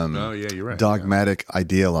of Oh, yeah, you're right. dogmatic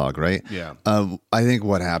ideologue, right? Yeah. I think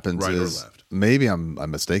what happens Right or is left. maybe I'm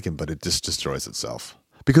mistaken, but it just destroys itself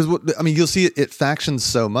because you'll see it factions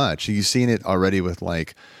so much. You've seen it already with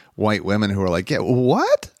like white women who are like, yeah,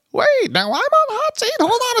 what? Wait, now I'm on the hot seat.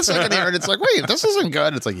 Hold on a second here, and it's like, wait, this isn't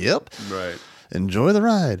good. It's like, yep, Right. enjoy the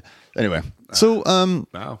ride. Anyway, so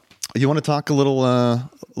Wow. you want to talk a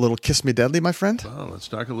little Kiss Me Deadly, my friend? Well, let's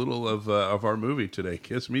talk a little of our movie today,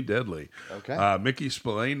 Kiss Me Deadly. Okay. Mickey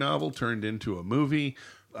Spillane novel turned into a movie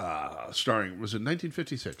starring, was it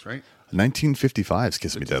 1956, right? 1955's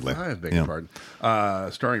Kiss Me Deadly. I beg Yeah. your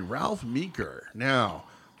pardon. Starring Ralph Meeker. Now,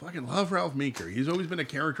 fucking love Ralph Meeker. He's always been a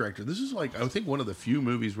character actor. This is like, I think, one of the few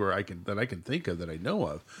movies where I can think of that I know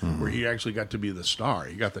of where he actually got to be the star.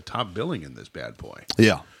 He got the top billing in this bad boy.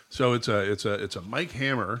 Yeah. So it's a Mike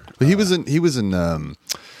Hammer. But he was in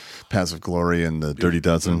Paths of Glory and The Dirty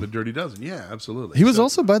Dozen. The Dirty Dozen, yeah, absolutely. He was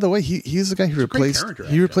also, by the way, he's the guy who replaced character he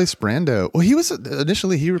actor. replaced Brando. Well, he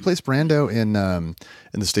replaced Brando in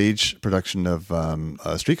the stage production of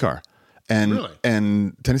Streetcar, and Really?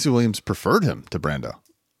 and Tennessee Williams preferred him to Brando.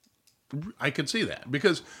 I can see that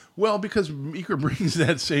because Meeker brings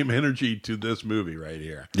that same energy to this movie right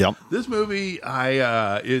here. Yep. This movie,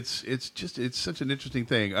 it's such an interesting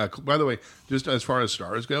thing. By the way, just as far as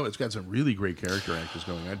stars go, it's got some really great character actors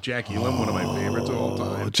going on. Jack Elam, one of my favorites of all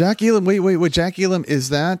time. Jack Elam, wait, Jack Elam, is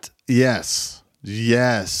that? Yes. He's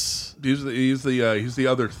the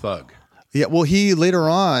other thug. Yeah. Well, he later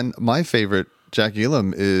on, my favorite Jack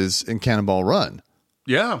Elam is in Cannonball Run.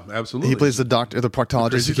 Yeah, absolutely. He plays the proctologist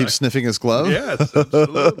crazy who keeps doc- sniffing his glove. Yes,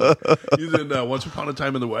 absolutely. He's in Once Upon a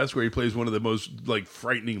Time in the West, where he plays one of the most like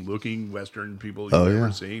frightening looking Western people you've ever yeah.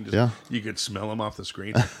 seen. Yeah. You could smell him off the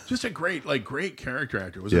screen. Just a great character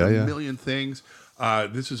actor. Was Yeah, in a yeah. million things.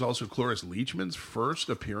 This is also Cloris Leachman's first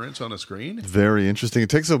appearance on a screen. Very interesting. It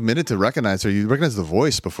takes a minute to recognize her. You recognize the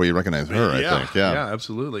voice before you recognize her, I think. Yeah.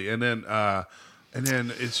 absolutely. And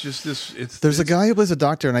then it's just this. There's a guy who plays a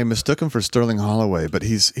doctor, and I mistook him for Sterling Holloway, but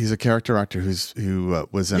he's a character actor who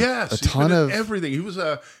was in Yes, a he's ton been in of everything. He was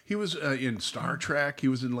in Star Trek. He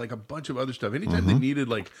was in like a bunch of other stuff. Anytime they needed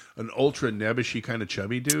like an ultra nebbishy kind of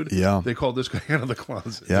chubby dude, Yeah. they called this guy out of the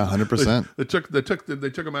closet. Yeah, 100%. They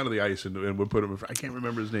took him out of the ice and would put him. I can't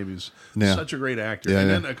remember his name. He's Yeah. such a great actor. Yeah, and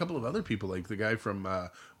yeah. then a couple of other people, like the guy from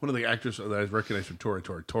one of the actors that I recognize from Tora.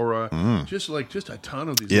 Just a ton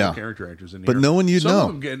of these Yeah. little character actors in But here. no one you'd Some know.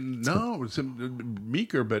 of them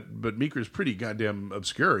Meeker, but Meeker's pretty goddamn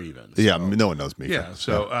obscure even. yeah. So- No one knows me. yeah.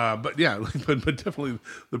 So, but definitely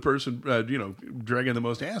the person, dragging the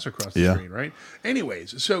most ass across the Yeah. screen, right?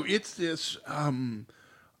 Anyways, so it's this,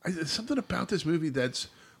 something about this movie that's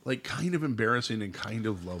like kind of embarrassing and kind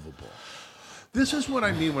of lovable. This is what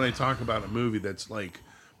I mean when I talk about a movie that's like,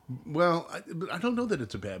 well, I don't know that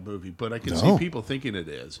it's a bad movie, but I can see No. people thinking it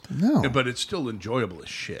is. No. But it's still enjoyable as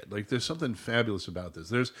shit. Like there's something fabulous about this.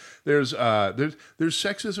 There's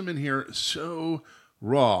sexism in here so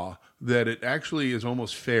raw that it actually is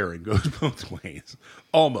almost fair and goes both ways.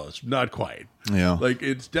 Almost, not quite. Yeah. Like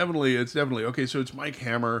it's definitely okay. So it's Mike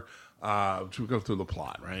Hammer. To go through the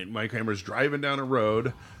plot, right? Mike Hammer's driving down a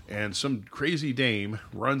road, and some crazy dame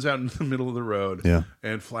runs out into the middle of the road Yeah.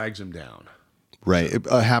 and flags him down. Right. It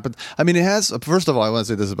happened. I mean, it has. First of all, I want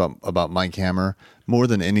to say this about Mike Hammer. More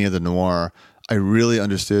than any other noir, I really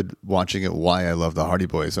understood watching it why I loved the Hardy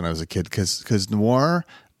Boys when I was a kid. Because noir,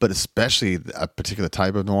 but especially a particular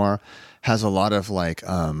type of noir, has a lot of like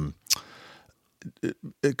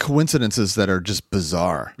coincidences that are just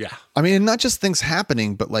bizarre. Yeah. I mean, not just things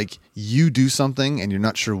happening, but like you do something and you're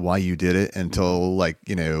not sure why you did it until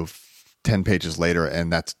 10 pages later,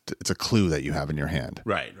 and it's a clue that you have in your hand.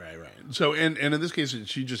 Right. So, and in this case,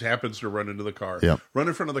 she just happens to run into the car, Yep. run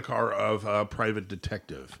in front of the car of a private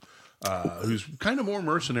detective who's kind of more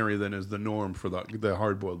mercenary than is the norm for the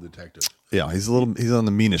hard-boiled detective. Yeah, he's on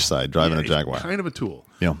the meanish side, driving a Jaguar. Kind of a tool.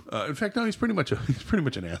 Yeah. In fact, no, he's pretty much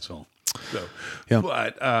an asshole. So, Yeah.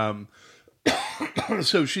 But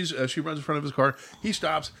so she runs in front of his car. He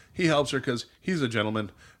stops. He helps her because he's a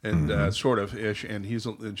gentleman and sort of ish, and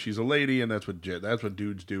she's a lady, and that's what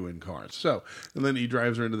dudes do in cars. So, and then he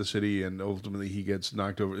drives her into the city, and ultimately he gets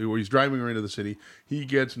knocked over. Or he's driving her into the city. He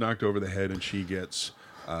gets knocked over the head, and she gets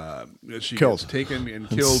Killed. gets taken and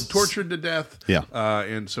killed, tortured to death. Yeah.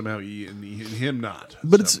 And somehow him not.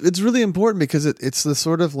 But it's really important because it's the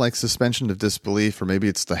sort of like suspension of disbelief, or maybe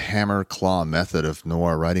it's the hammer claw method of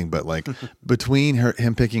noir writing. But like between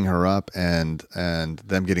him picking her up and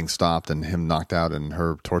them getting stopped and him knocked out and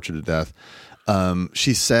her tortured to death,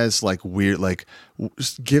 she says like weird, like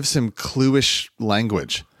gives him cluish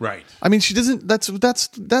language. Right. I mean, she doesn't.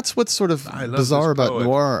 That's what's sort of I love bizarre this about poet.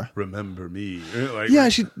 noir. Remember me. Like, Yeah,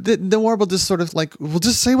 the noir will just sort of like, well,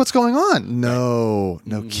 just say what's going on. No,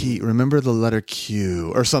 key. Remember the letter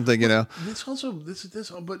Q or something, you know. This also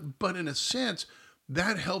but in a sense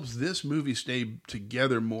that helps this movie stay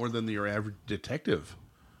together more than your average detective.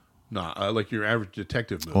 Not like your average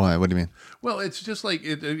detective movie. Why? What do you mean? Well, it's just like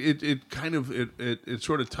it kind of it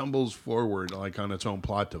sort of tumbles forward like on its own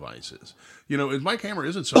plot devices. You know, Mike Hammer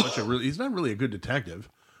isn't so much he's not really a good detective.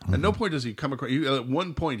 At no point does he come across. At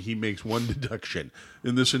one point, he makes one deduction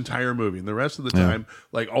in this entire movie, and the rest of the time,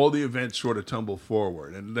 like all the events sort of tumble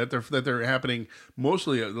forward, and that they're happening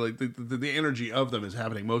mostly like the energy of them is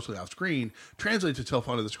happening mostly off screen. Translates itself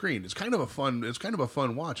onto the screen. It's kind of a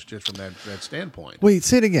fun watch just from that standpoint. Wait,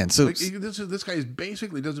 say it again. So Like, this guy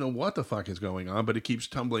basically doesn't know what the fuck is going on, but it keeps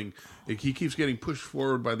tumbling. He keeps getting pushed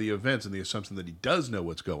forward by the events and the assumption that he does know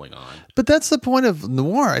what's going on. but that's the point of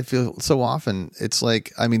noir. I feel so often it's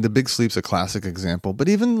like, I mean, The Big Sleep's a classic example, but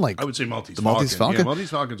even like I would say Maltese the Falcon. Maltese Falcon. Yeah, Maltese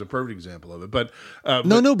Falcon's a perfect example of it. But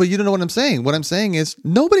No, but you don't know what I'm saying. What I'm saying is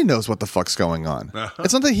nobody knows what the fuck's going on.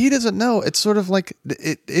 It's not that he doesn't know. It's sort of like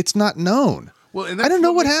it's not known. Well, and I don't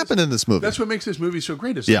know what makes happened in this movie. That's what makes this movie so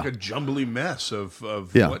great. It's Yeah. like a jumbly mess of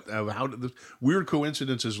Yeah. how the weird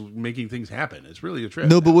coincidences making things happen. It's really a trip.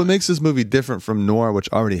 No, but what makes this movie different from noir, which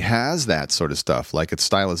already has that sort of stuff, like its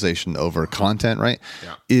stylization over content, right?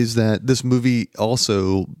 Yeah. Is that this movie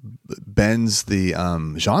also bends the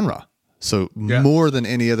genre. So more than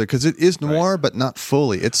any other, because it is noir, but not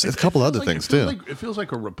fully. It's a couple other things too. It feels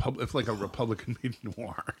like a Republican made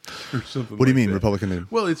noir or something. What do you like mean, that. Republican made?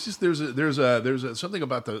 Well, it's just there's a something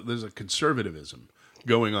about there's a conservatism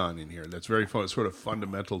going on in here that's very fun. It's sort of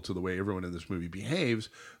fundamental to the way everyone in this movie behaves.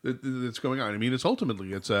 That's going on. I mean, it's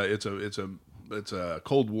ultimately it's a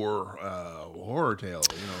Cold War horror tale.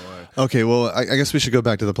 You know. Okay, well, I guess we should go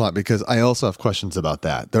back to the plot because I also have questions about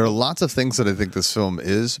that. There are lots of things that I think this film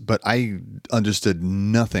is, but I understood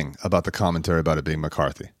nothing about the commentary about it being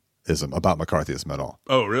McCarthyism, about McCarthyism at all.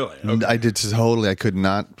 Oh, really? Okay. I could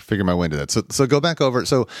not figure my way into that. So go back over.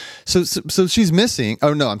 So she's missing.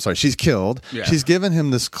 Oh no, I'm sorry. She's killed. Yeah. She's given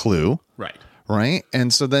him this clue. Right. Right.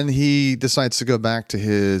 And so then he decides to go back to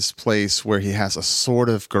his place where he has a sort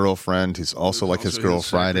of girlfriend who's also like his girl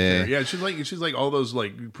Friday. secretary. Yeah, she's like all those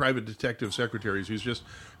like private detective secretaries who's just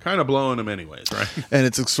kind of blowing them anyways, right? And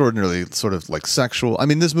it's extraordinarily sort of like sexual. I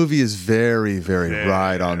mean, this movie is very, very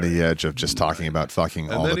right on the edge of just talking about fucking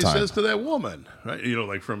And all then the time. he says to that woman, right? You know,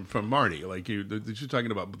 like from Marty, like she's talking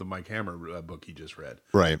about the Mike Hammer book he just read,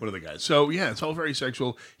 Right. One of the guys. So yeah, it's all very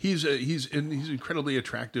sexual. He's incredibly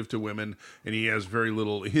attractive to women, and he has very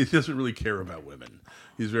little. He doesn't really care about women.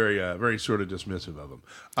 He's very sort of dismissive of them.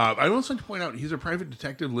 I would also like to point out he's a private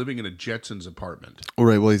detective living in a Jetsons apartment.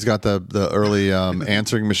 Right. Well, he's got the early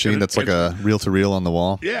answering machine that's like a reel to reel on the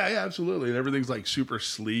wall. Yeah, absolutely. And everything's like super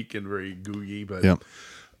sleek and very gooey, but Yep.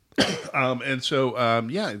 fuck, I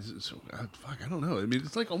don't know. I mean,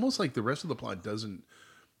 it's like almost like the rest of the plot doesn't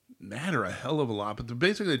matter a hell of a lot, but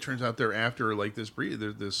basically it turns out they're after like this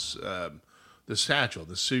satchel,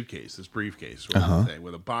 this suitcase, this briefcase sort of thing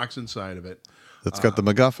with a box inside of it. It's got the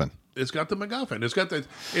MacGuffin. It's got the MacGuffin. It's got the.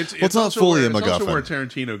 It's not also fully where, a It's also MacGuffin. where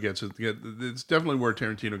Tarantino gets it. It's definitely where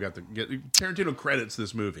Tarantino Tarantino credits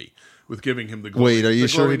this movie with giving him the. Wait, are you the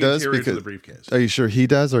sure he glowing does? interior to Because the briefcase. are you sure he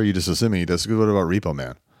does, or are you just assuming he does? What about Repo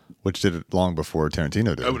Man, which did it long before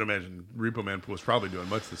Tarantino did? I would imagine Repo Man was probably doing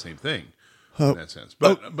much the same thing in that sense.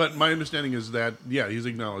 But my understanding is that he's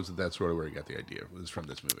acknowledged that that's sort of where he got the idea was from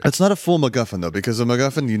this movie. It's not a full MacGuffin though, because a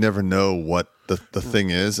MacGuffin you never know what the thing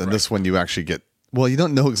is, and this one you actually get. Well, you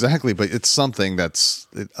don't know exactly, but it's something that's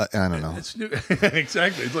I don't know. It's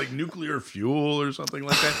exactly. It's like nuclear fuel or something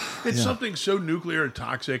like that. It's something so nuclear and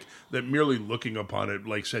toxic that merely looking upon it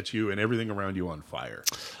like sets you and everything around you on fire.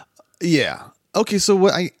 Yeah. Okay, so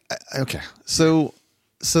what okay, so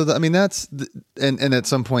I mean and at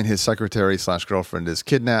some point his secretary / girlfriend is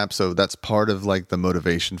kidnapped, so that's part of like the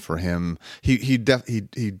motivation for him. He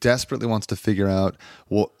desperately wants to figure out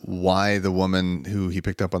why the woman who he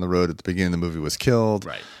picked up on the road at the beginning of the movie was killed.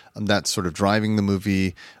 Right. That's sort of driving the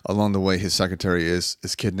movie. Along the way, his secretary is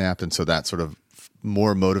kidnapped, and so that sort of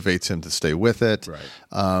more motivates him to stay with it.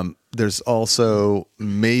 Right. There's also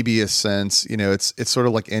maybe a sense, it's sort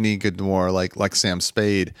of like any good noir, like Sam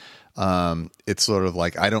Spade. It's sort of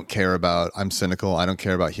like, I'm cynical. I don't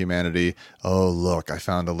care about humanity. Oh, look, I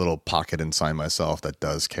found a little pocket inside myself that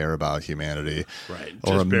does care about humanity, Right.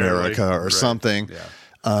 or Just America barely. or Right. something. Yeah.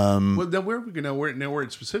 Well, then where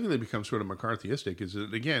it specifically becomes sort of McCarthyistic is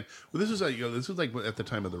that, again. Well, this is like at the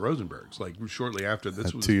time of the Rosenbergs, like shortly after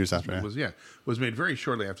this was 2 years after, was made very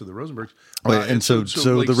shortly after the Rosenbergs. And so like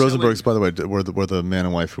the Rosenbergs, selling- by the way, were the man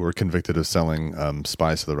and wife who were convicted of selling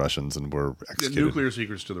spies to the Russians and were executed. nuclear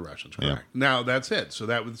secrets to the Russians. Correct. Now that's it. So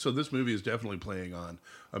this movie is definitely playing on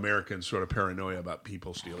American sort of paranoia about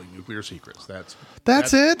people stealing nuclear secrets. That's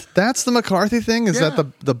it. That's the McCarthy thing. Is that Yeah.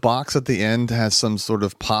 the box at the end has some sort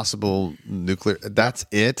of possible nuclear? That's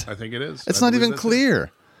it. I think it is. It's I not believe even that's clear. it.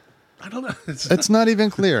 I don't know. It's not even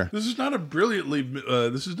clear. This is not a brilliant movie.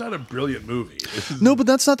 No, but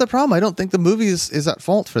that's not the problem. I don't think the movie is at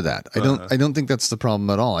fault for that. I don't think that's the problem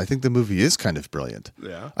at all. I think the movie is kind of brilliant.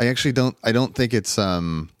 Yeah. I actually don't. I don't think it's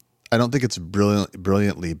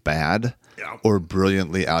brilliantly bad. Yeah. Or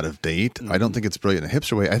brilliantly out of date. I don't think it's brilliant in a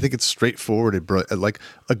hipster way. I think it's straightforward, like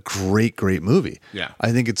a great movie. Yeah.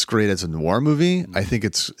 I think it's great as a noir movie. I think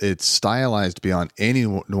it's stylized beyond any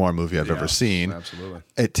noir movie I've ever seen. Absolutely.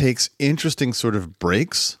 It takes interesting sort of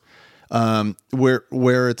breaks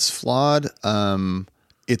where it's flawed.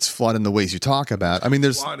 It's flawed in the ways you talk about. I mean,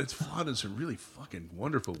 It's flawed in some really fucking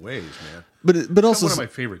wonderful ways, man. but It's also one of my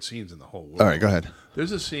favorite scenes in the whole world. All right, go ahead.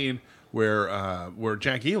 There's a scene where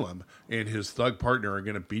Jack Elam and his thug partner are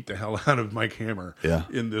going to beat the hell out of Mike Hammer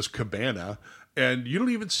in this cabana. And you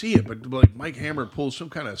don't even see it, but like Mike Hammer pulls some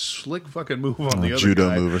kind of slick fucking move on the other judo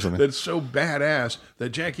guy move or something. that's so badass that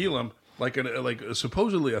Jack Elam, like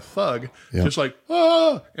supposedly a thug, just like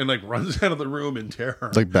and like runs out of the room in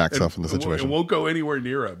terror, Like backs and, off in the situation. and won't go anywhere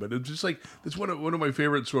near it. But it's just like it's one of my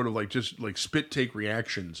favorite sort of like just like spit take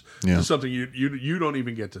reactions to something you don't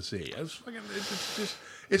even get to see.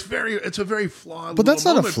 It's a very flawed. But that's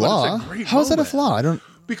not a moment, flaw. but it's a great How is that a moment. flaw? I don't.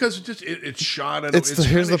 Because it's shot.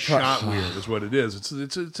 Here's the shot weird is what it is.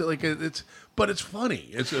 But it's funny.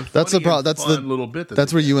 It's a That's the funny problem. and That's fun little bit.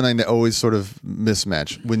 That's where you and I always sort of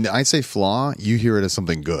mismatch. When I say flaw, you hear it as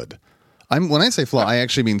something good. When I say flaw, I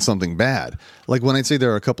actually mean something bad. Like when I say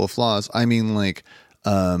there are a couple of flaws, I mean like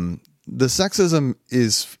the sexism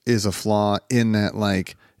is a flaw in that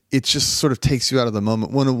like it just sort of takes you out of the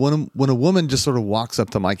moment. When a woman just sort of walks up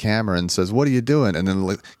to Mike Hammer and says, "What are you doing?" and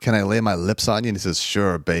then "Can I lay my lips on you?" and he says,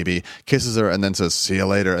 "Sure, baby," kisses her and then says, "See you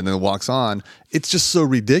later," and then walks on. It's just so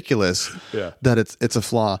ridiculous that it's a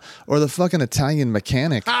flaw. Or the fucking Italian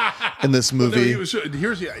mechanic in this movie.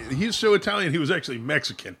 He's so Italian. He was actually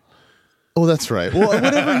Mexican. Oh, that's right. Well,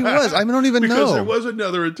 whatever he was, I don't even Because know. there was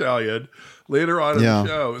another Italian later on in the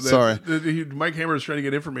show. Sorry. Mike Hammer is trying to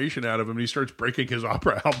get information out of him, and he starts breaking his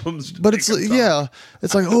opera albums. But it's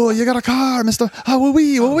it's like, "Oh, you got a car, Mister? Ah,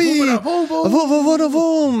 oui, and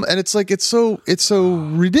it's like it's so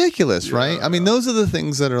ridiculous, right? I mean, those are the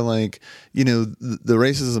things that are like, the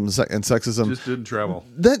racism and sexism Just didn't travel.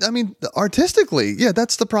 That, I mean, artistically,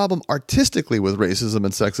 that's the problem. Artistically, with racism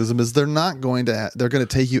and sexism, is they're going to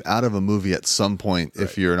take you out of a movie at some point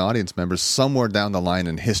if you're an audience member somewhere down the line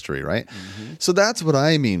in history, right? Mm-hmm. So that's what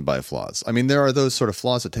I mean by flaws. I mean, there are those sort of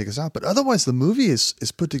flaws that take us out, but otherwise, the movie is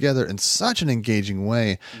put together in such an engaging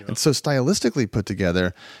way and so stylistically put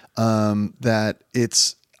together that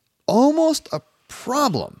it's almost a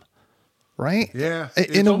problem, right? Yeah, in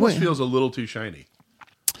it a almost way. feels a little too shiny.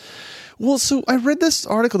 Well, so I read this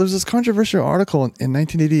article. There's this controversial article in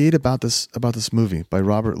 1988 about this movie by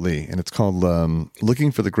Robert Lee, and it's called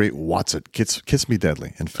 "Looking for the Great Watson: Kiss Me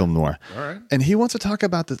Deadly" in film noir. All right. And he wants to talk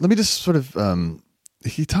about this. Let me just sort of.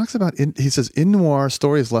 He talks about. He says in noir,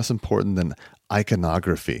 story is less important than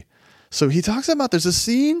iconography. So he talks about there's a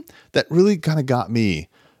scene that really kind of got me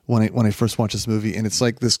when I first watched this movie, and it's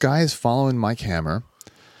like this guy is following Mike Hammer.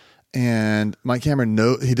 And Mike Hammer,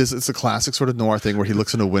 it's a classic sort of noir thing where he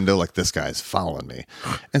looks in a window like, this guy's following me.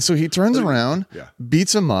 And so he turns around,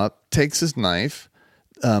 beats him up, takes his knife,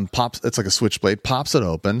 pops. It's like a switchblade. Pops it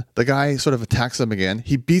open. The guy sort of attacks him again.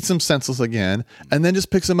 He beats him senseless again, and then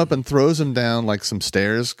just picks him up and throws him down like some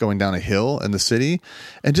stairs going down a hill in the city,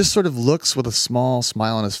 and just sort of looks with a small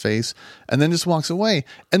smile on his face, and then just walks away.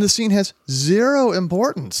 And the scene has zero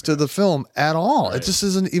importance to the film at all. Right. It just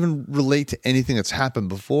doesn't even relate to anything that's happened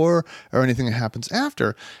before or anything that happens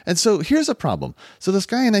after. And so here's a problem. So this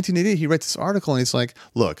guy in 1988, he writes this article, and he's like,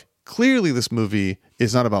 look, clearly this movie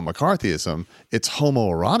is not about McCarthyism. It's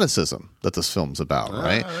homoeroticism that this film's about,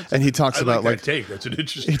 right? And he talks about that take. That's an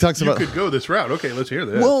interesting. He talks about, you could go this route. Okay, let's hear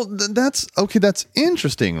this. Well, that's okay. That's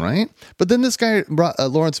interesting, right? But then this guy,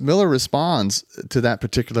 Lawrence Miller, responds to that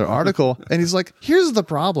particular article, and he's like, here's the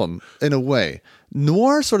problem in a way.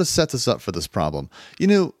 Noir sort of sets us up for this problem. You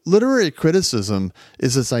know, literary criticism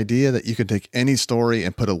is this idea that you can take any story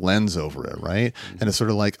and put a lens over it, right? Mm-hmm. And it's sort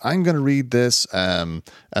of like, I'm going to read this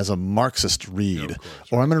as a Marxist read,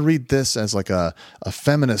 or I'm going to read this as like a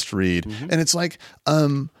feminist read. Mm-hmm. And it's like,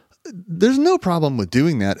 there's no problem with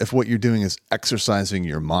doing that if what you're doing is exercising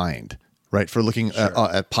your mind. Right, for looking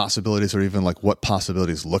at possibilities, or even like what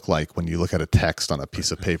possibilities look like when you look at a text on a piece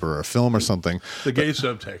of paper or a film or something. The gay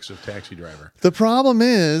subtext of Taxi Driver. The problem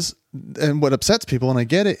is, and what upsets people, and I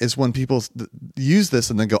get it, is when people use this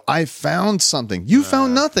and then go, I found something. You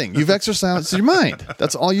found nothing. You've exercised your mind.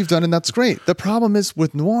 That's all you've done, and that's great. The problem is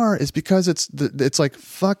with noir is because it's like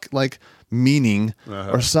fuck like meaning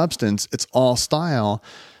or substance. It's all style.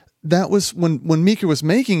 That was when Meeker was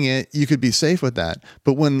making it, you could be safe with that.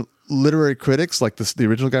 But when literary critics like the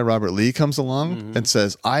original guy Robert Lee comes along and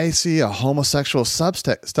says, I see a homosexual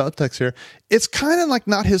subtext here, it's kind of like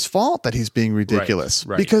not his fault that he's being ridiculous,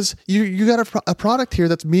 right. Because you got a product here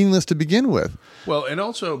that's meaningless to begin with. Well, and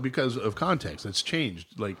also because of context, it's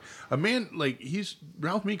changed. Like a man, like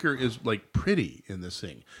Ralph Meeker is like pretty in this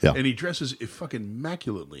thing, and he dresses fucking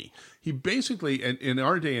immaculately. He basically, in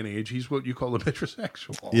our day and age, he's what you call a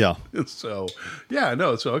metrosexual. Yeah. So,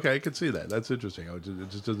 so okay, I can see that. That's interesting. It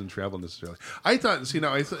just doesn't travel necessarily. I thought,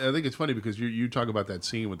 I think it's funny because you talk about that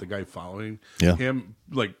scene with the guy following him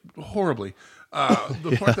like horribly.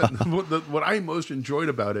 The part that what I most enjoyed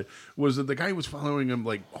about it was that the guy was following him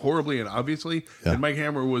like horribly and obviously, and Mike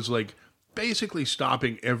Hammer was like basically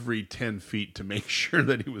stopping every 10 feet to make sure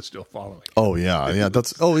that he was still following. Oh yeah,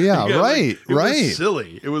 that's right. It was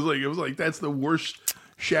silly. It was like that's the worst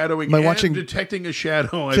shadowing and watching detecting a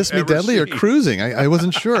shadow. Kiss Me Deadly or Cruising. I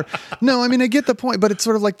wasn't sure. No, I mean I get the point, but it's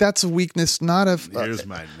sort of like that's a weakness, not of. Here's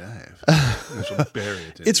my knife. Bury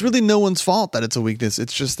it. It's really no one's fault that it's a weakness.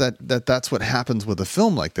 It's just that's what happens with a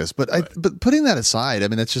film like this. But but putting that aside, I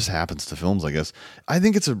mean, it just happens to films, I guess. I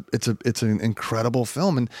think it's an incredible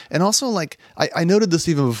film, and also like I noted this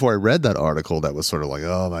even before I read that article. That was sort of like,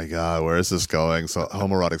 oh my god, where is this going? So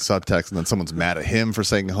homoerotic subtext, and then someone's mad at him for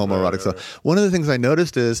saying homoerotic. So one of the things I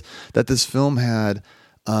noticed is that this film had,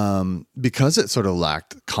 because it sort of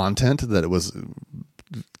lacked content, that it was,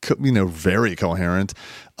 very coherent.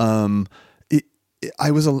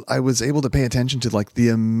 I was able to pay attention to like the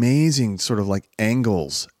amazing sort of like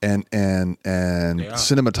angles and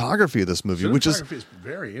cinematography of this movie, which is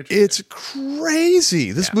very interesting. It's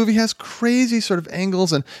crazy. This movie has crazy sort of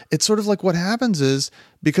angles, and it's sort of like what happens is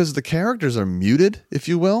because the characters are muted, if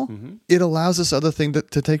you will, it allows this other thing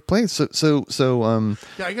to take place. So I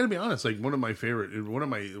got to be honest. Like one of my favorite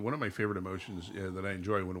emotions that I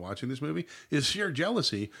enjoy when watching this movie is sheer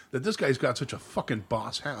jealousy that this guy's got such a fucking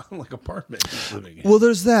boss house, like apartment he's living in. Well,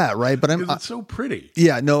 there's that, right? But it's so pretty.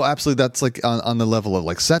 Yeah, no, absolutely. That's like on the level of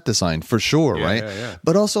like set design for sure, right? Yeah.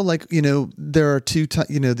 But also like there are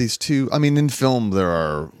these two. I mean, in film there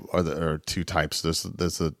are two types.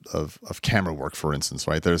 There's of camera work, for instance,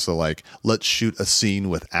 right? There's the like let's shoot a scene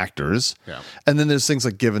with actors, and then there's things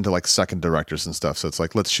like given to like second directors and stuff. So it's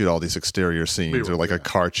like let's shoot all these exterior scenes B-roll, or like a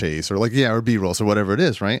car chase or like or B-rolls or whatever it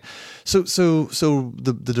is, right? So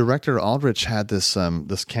the director Aldrich had this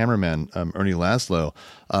cameraman Ernie Laszlo,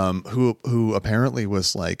 who apparently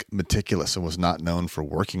was like meticulous and was not known for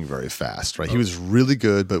working very fast, right? He was really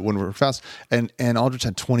good, but wouldn't work fast. And Aldrich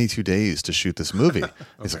had 22 days to shoot this movie.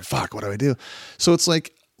 He's like, fuck, what do I do? So it's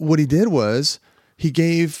like what he did was he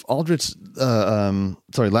gave Aldrich,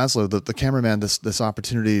 Laszlo, the cameraman, this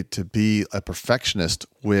opportunity to be a perfectionist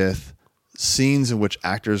with scenes in which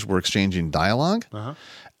actors were exchanging dialogue.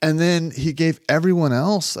 And then he gave everyone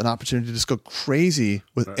else an opportunity to just go crazy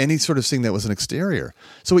with any sort of scene that was an exterior.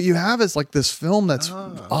 So what you have is like this film that's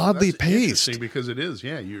oddly That's paced. interesting because it is.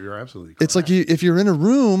 Yeah, you're absolutely correct. It's like if you're in a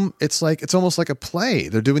room, it's almost like a play.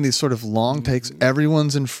 They're doing these sort of long takes.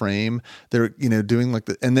 Everyone's in frame. They're doing like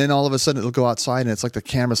and then all of a sudden it'll go outside and it's like the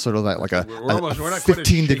camera's sort of like a we're not quite at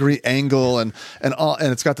 15-degree angle and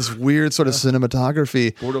it's got this weird sort of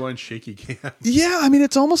cinematography. borderline shaky cam. Yeah, I mean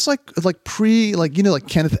it's almost like like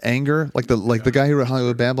Kenneth Anger, like the guy who wrote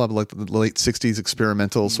Hollywood Babylon, like the late '60s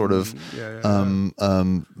experimental sort of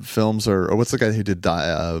films, or what's the guy who did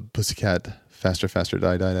Pussycat? Faster,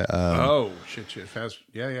 Die. Shit, fast.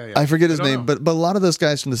 Yeah. I forget his don't name, know. but a lot of those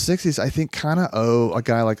guys from the '60s, I think, kind of owe a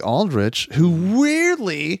guy like Aldrich, who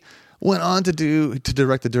weirdly went on to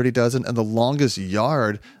direct The Dirty Dozen and The Longest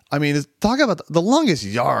Yard. I mean, talk about The Longest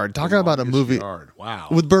Yard. Talk about a movie. Wow.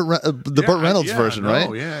 With Burt Reynolds version, right?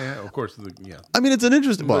 Oh yeah. Of course, I mean, it's an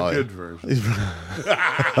interesting. The good version. The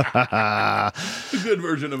good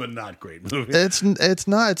version of a not great movie. It's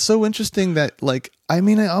not. It's so interesting that I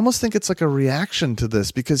almost think it's like a reaction to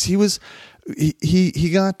this because he got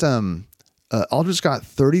Aldrich got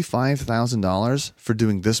 $35,000 for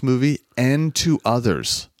doing this movie and 2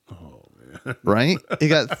 others. Right? He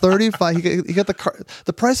got 35. He got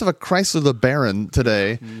the price of a Chrysler LeBaron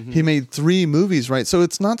today. Mm-hmm. He made 3 movies, right? So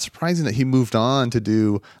it's not surprising that he moved on to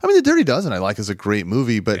do. I mean, The Dirty Dozen I like is a great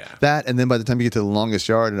movie, but that and then by the time you get to The Longest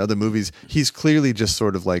Yard and other movies, he's clearly just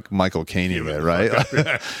sort of like Michael Caine-ing it, right?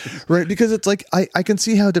 Right? Because it's like I can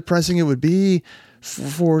see how depressing it would be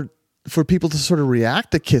for people to sort of react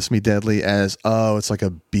to Kiss Me Deadly as, oh, it's like a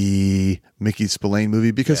B Mickey Spillane movie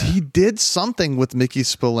because he did something with Mickey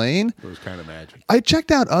Spillane. It was kind of magic. I checked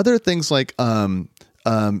out other things like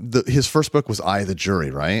his first book was I, the Jury,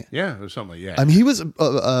 right? Yeah, there's something like that. I mean, he was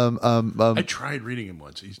I tried reading him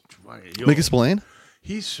once. Mickey Spillane?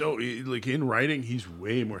 He's so like in writing, he's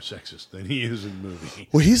way more sexist than he is in movie.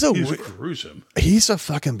 Well, he's gruesome. He's a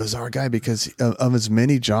fucking bizarre guy because of his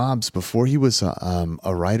many jobs. Before he was a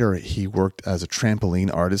writer, he worked as a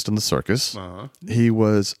trampoline artist in the circus. Uh-huh. He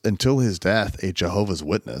was, until his death, a Jehovah's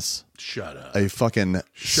Witness. Shut up. A fucking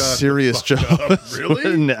serious Jehovah's Really?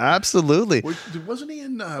 Witness. Absolutely. Wasn't he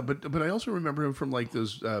in? But I also remember him from like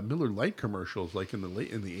those Miller Lite commercials, like in the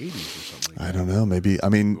 80s or something. I don't know. Maybe. I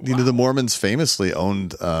mean, the Mormons famously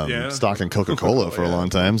owned stock in Coca-Cola for a long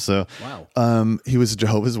time. So, he was a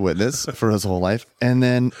Jehovah's Witness for his whole life, and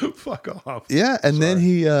then fuck off. Yeah, and then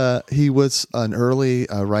he was an early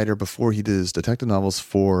writer before he did his detective novels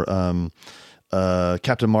for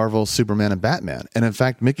Captain Marvel, Superman, and Batman. And in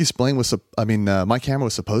fact, Mickey Spillane Mike Hammer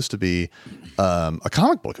was supposed to be a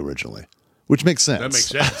comic book originally, which makes sense. That makes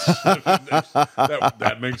sense.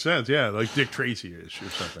 that makes sense. Yeah, like Dick Tracy or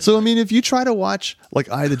something. So, I mean, if you try to watch like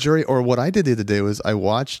I, the Jury, or what I did the other day was I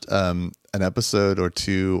watched an episode or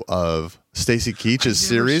 2 of Stacy Keach's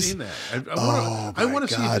series. I've never seen that. I want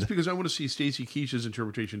to see it just because I want to see Stacy Keach's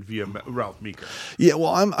interpretation via Ralph Meeker. Yeah,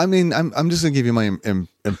 well, I'm just gonna give you my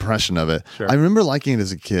impression of it. Sure. I remember liking it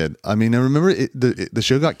as a kid. I mean, I remember the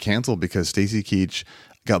show got canceled because Stacy Keach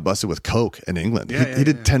got busted with coke in England. He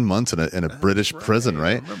did 10 months in a British prison,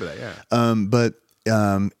 right? I remember that. Yeah. But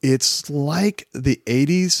it's like the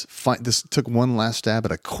 80s. This took one last stab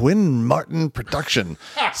at a Quinn Martin production.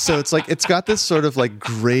 So it's like it's got this sort of like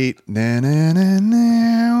great na na na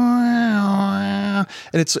na,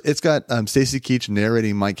 and it's got Stacy Keach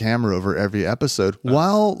narrating Mike Hammer over every episode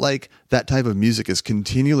while like that type of music is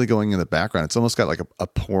continually going in the background. It's almost got like a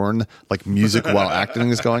porn like music while acting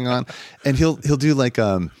is going on, and he'll do like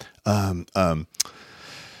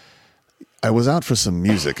I was out for some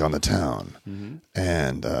music on the town,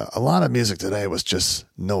 and a lot of music today was just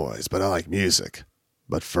noise, but I like music.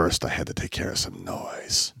 But first I had to take care of some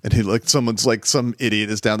noise. And some idiot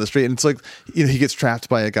is down the street, and it's like, he gets trapped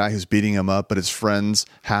by a guy who's beating him up, but his friends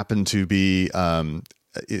happen to be,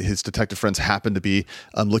 his detective friends happen to be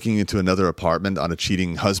looking into another apartment on a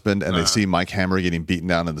cheating husband, and they see Mike Hammer getting beaten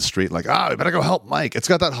down in the street. Like, we better go help Mike. It's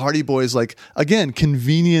got that Hardy Boys, like, again,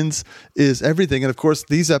 convenience is everything. And of course,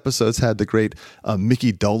 these episodes had the great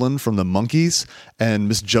Mickey Dolenz from the Monkees and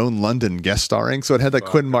Miss Joan London guest starring. So it had that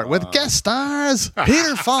Quinn Martin with guest stars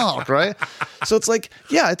Peter Falk, right? So it's like,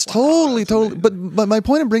 yeah, it's totally. But my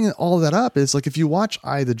point in bringing all of that up is like, if you watch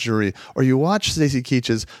I, the Jury, or you watch Stacy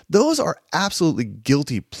Keach's, those are absolutely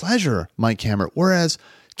guilty pleasure, Mike Hammer. Whereas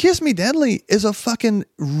Kiss Me Deadly is a fucking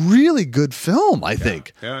really good film, I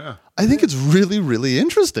think. Yeah. I think it's really, really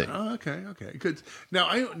interesting. Okay. Good. But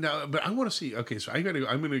I want to see. Okay, so I'm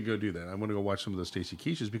gonna go do that. I'm gonna go watch some of those Stacy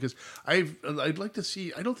Keach's because I'd like to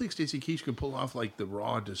see. I don't think Stacy Keach can pull off like the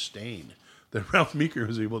raw disdain that Ralph Meeker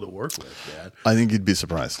was able to work with, Dad. I think you'd be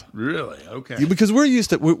surprised. Really? Okay. Yeah, because we're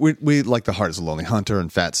used to we like The Heart is a Lonely Hunter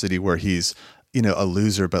and Fat City, where he's a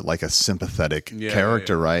loser but like a sympathetic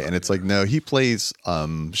character, right? And it's like, no, he plays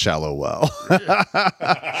shallow well.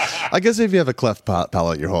 I guess if you have a cleft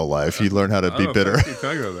palate your whole life, you learn how to be bitter.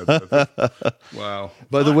 Wow.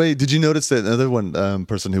 By the way, did you notice that another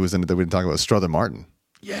person who was in it that we didn't talk about was Strother Martin?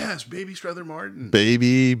 Yes, baby Strother Martin.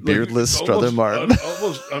 Baby, beardless Strother Martin.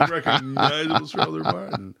 Almost unrecognizable Strother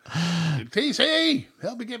Martin. Tease, hey,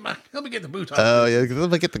 help me get the boot on. Oh, yeah,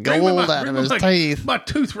 let me get the gold out of his teeth. My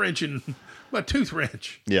tooth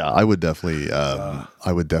wrench. Yeah, I would definitely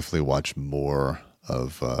watch more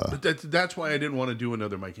of. But that's why I didn't want to do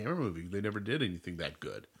another Mike Hammer movie. They never did anything that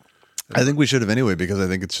good. I think we should have anyway, because I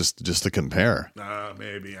think it's just to compare.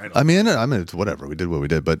 Maybe I mean, it's whatever, we did what we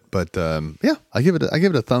did, but yeah, I give it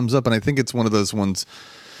a thumbs up, and I think it's one of those ones.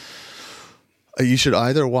 You should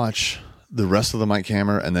either watch the rest of the Mike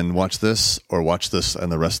Hammer and then watch this, or watch this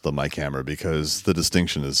and the rest of the Mike Hammer, because the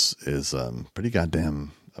distinction is pretty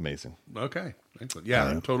goddamn amazing. Okay, excellent.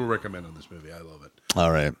 Yeah, total recommend on this movie. I love it.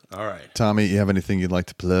 All right, Tommy, you have anything you'd like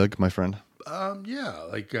to plug, my friend? Come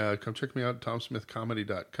check me out at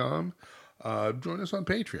TomSmithComedy.com. Join us on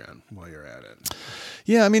Patreon while you're at it.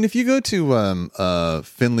 Yeah, I mean, if you go to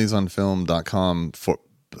finleysonfilm.com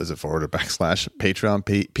is it forward or backslash Patreon,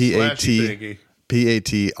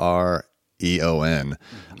 Patreon.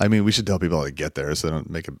 I mean, we should tell people how to get there so they don't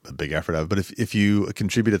make a big effort out of it. But if you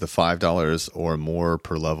contribute at the $5 or more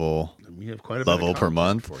per level, we have quite a level per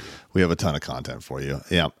month, for you. We have a ton of content for you.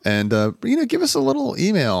 Yeah. And, give us a little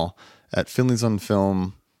email at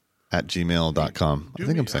finleysonfilm@gmail.com. I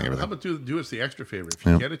think I'm saying everything. How about do us the extra favor? If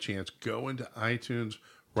you get a chance, go into iTunes,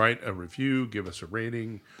 write a review, give us a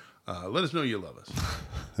rating. Let us know you love us.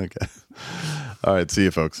 Okay. All right. See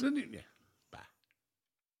you, folks. Yeah.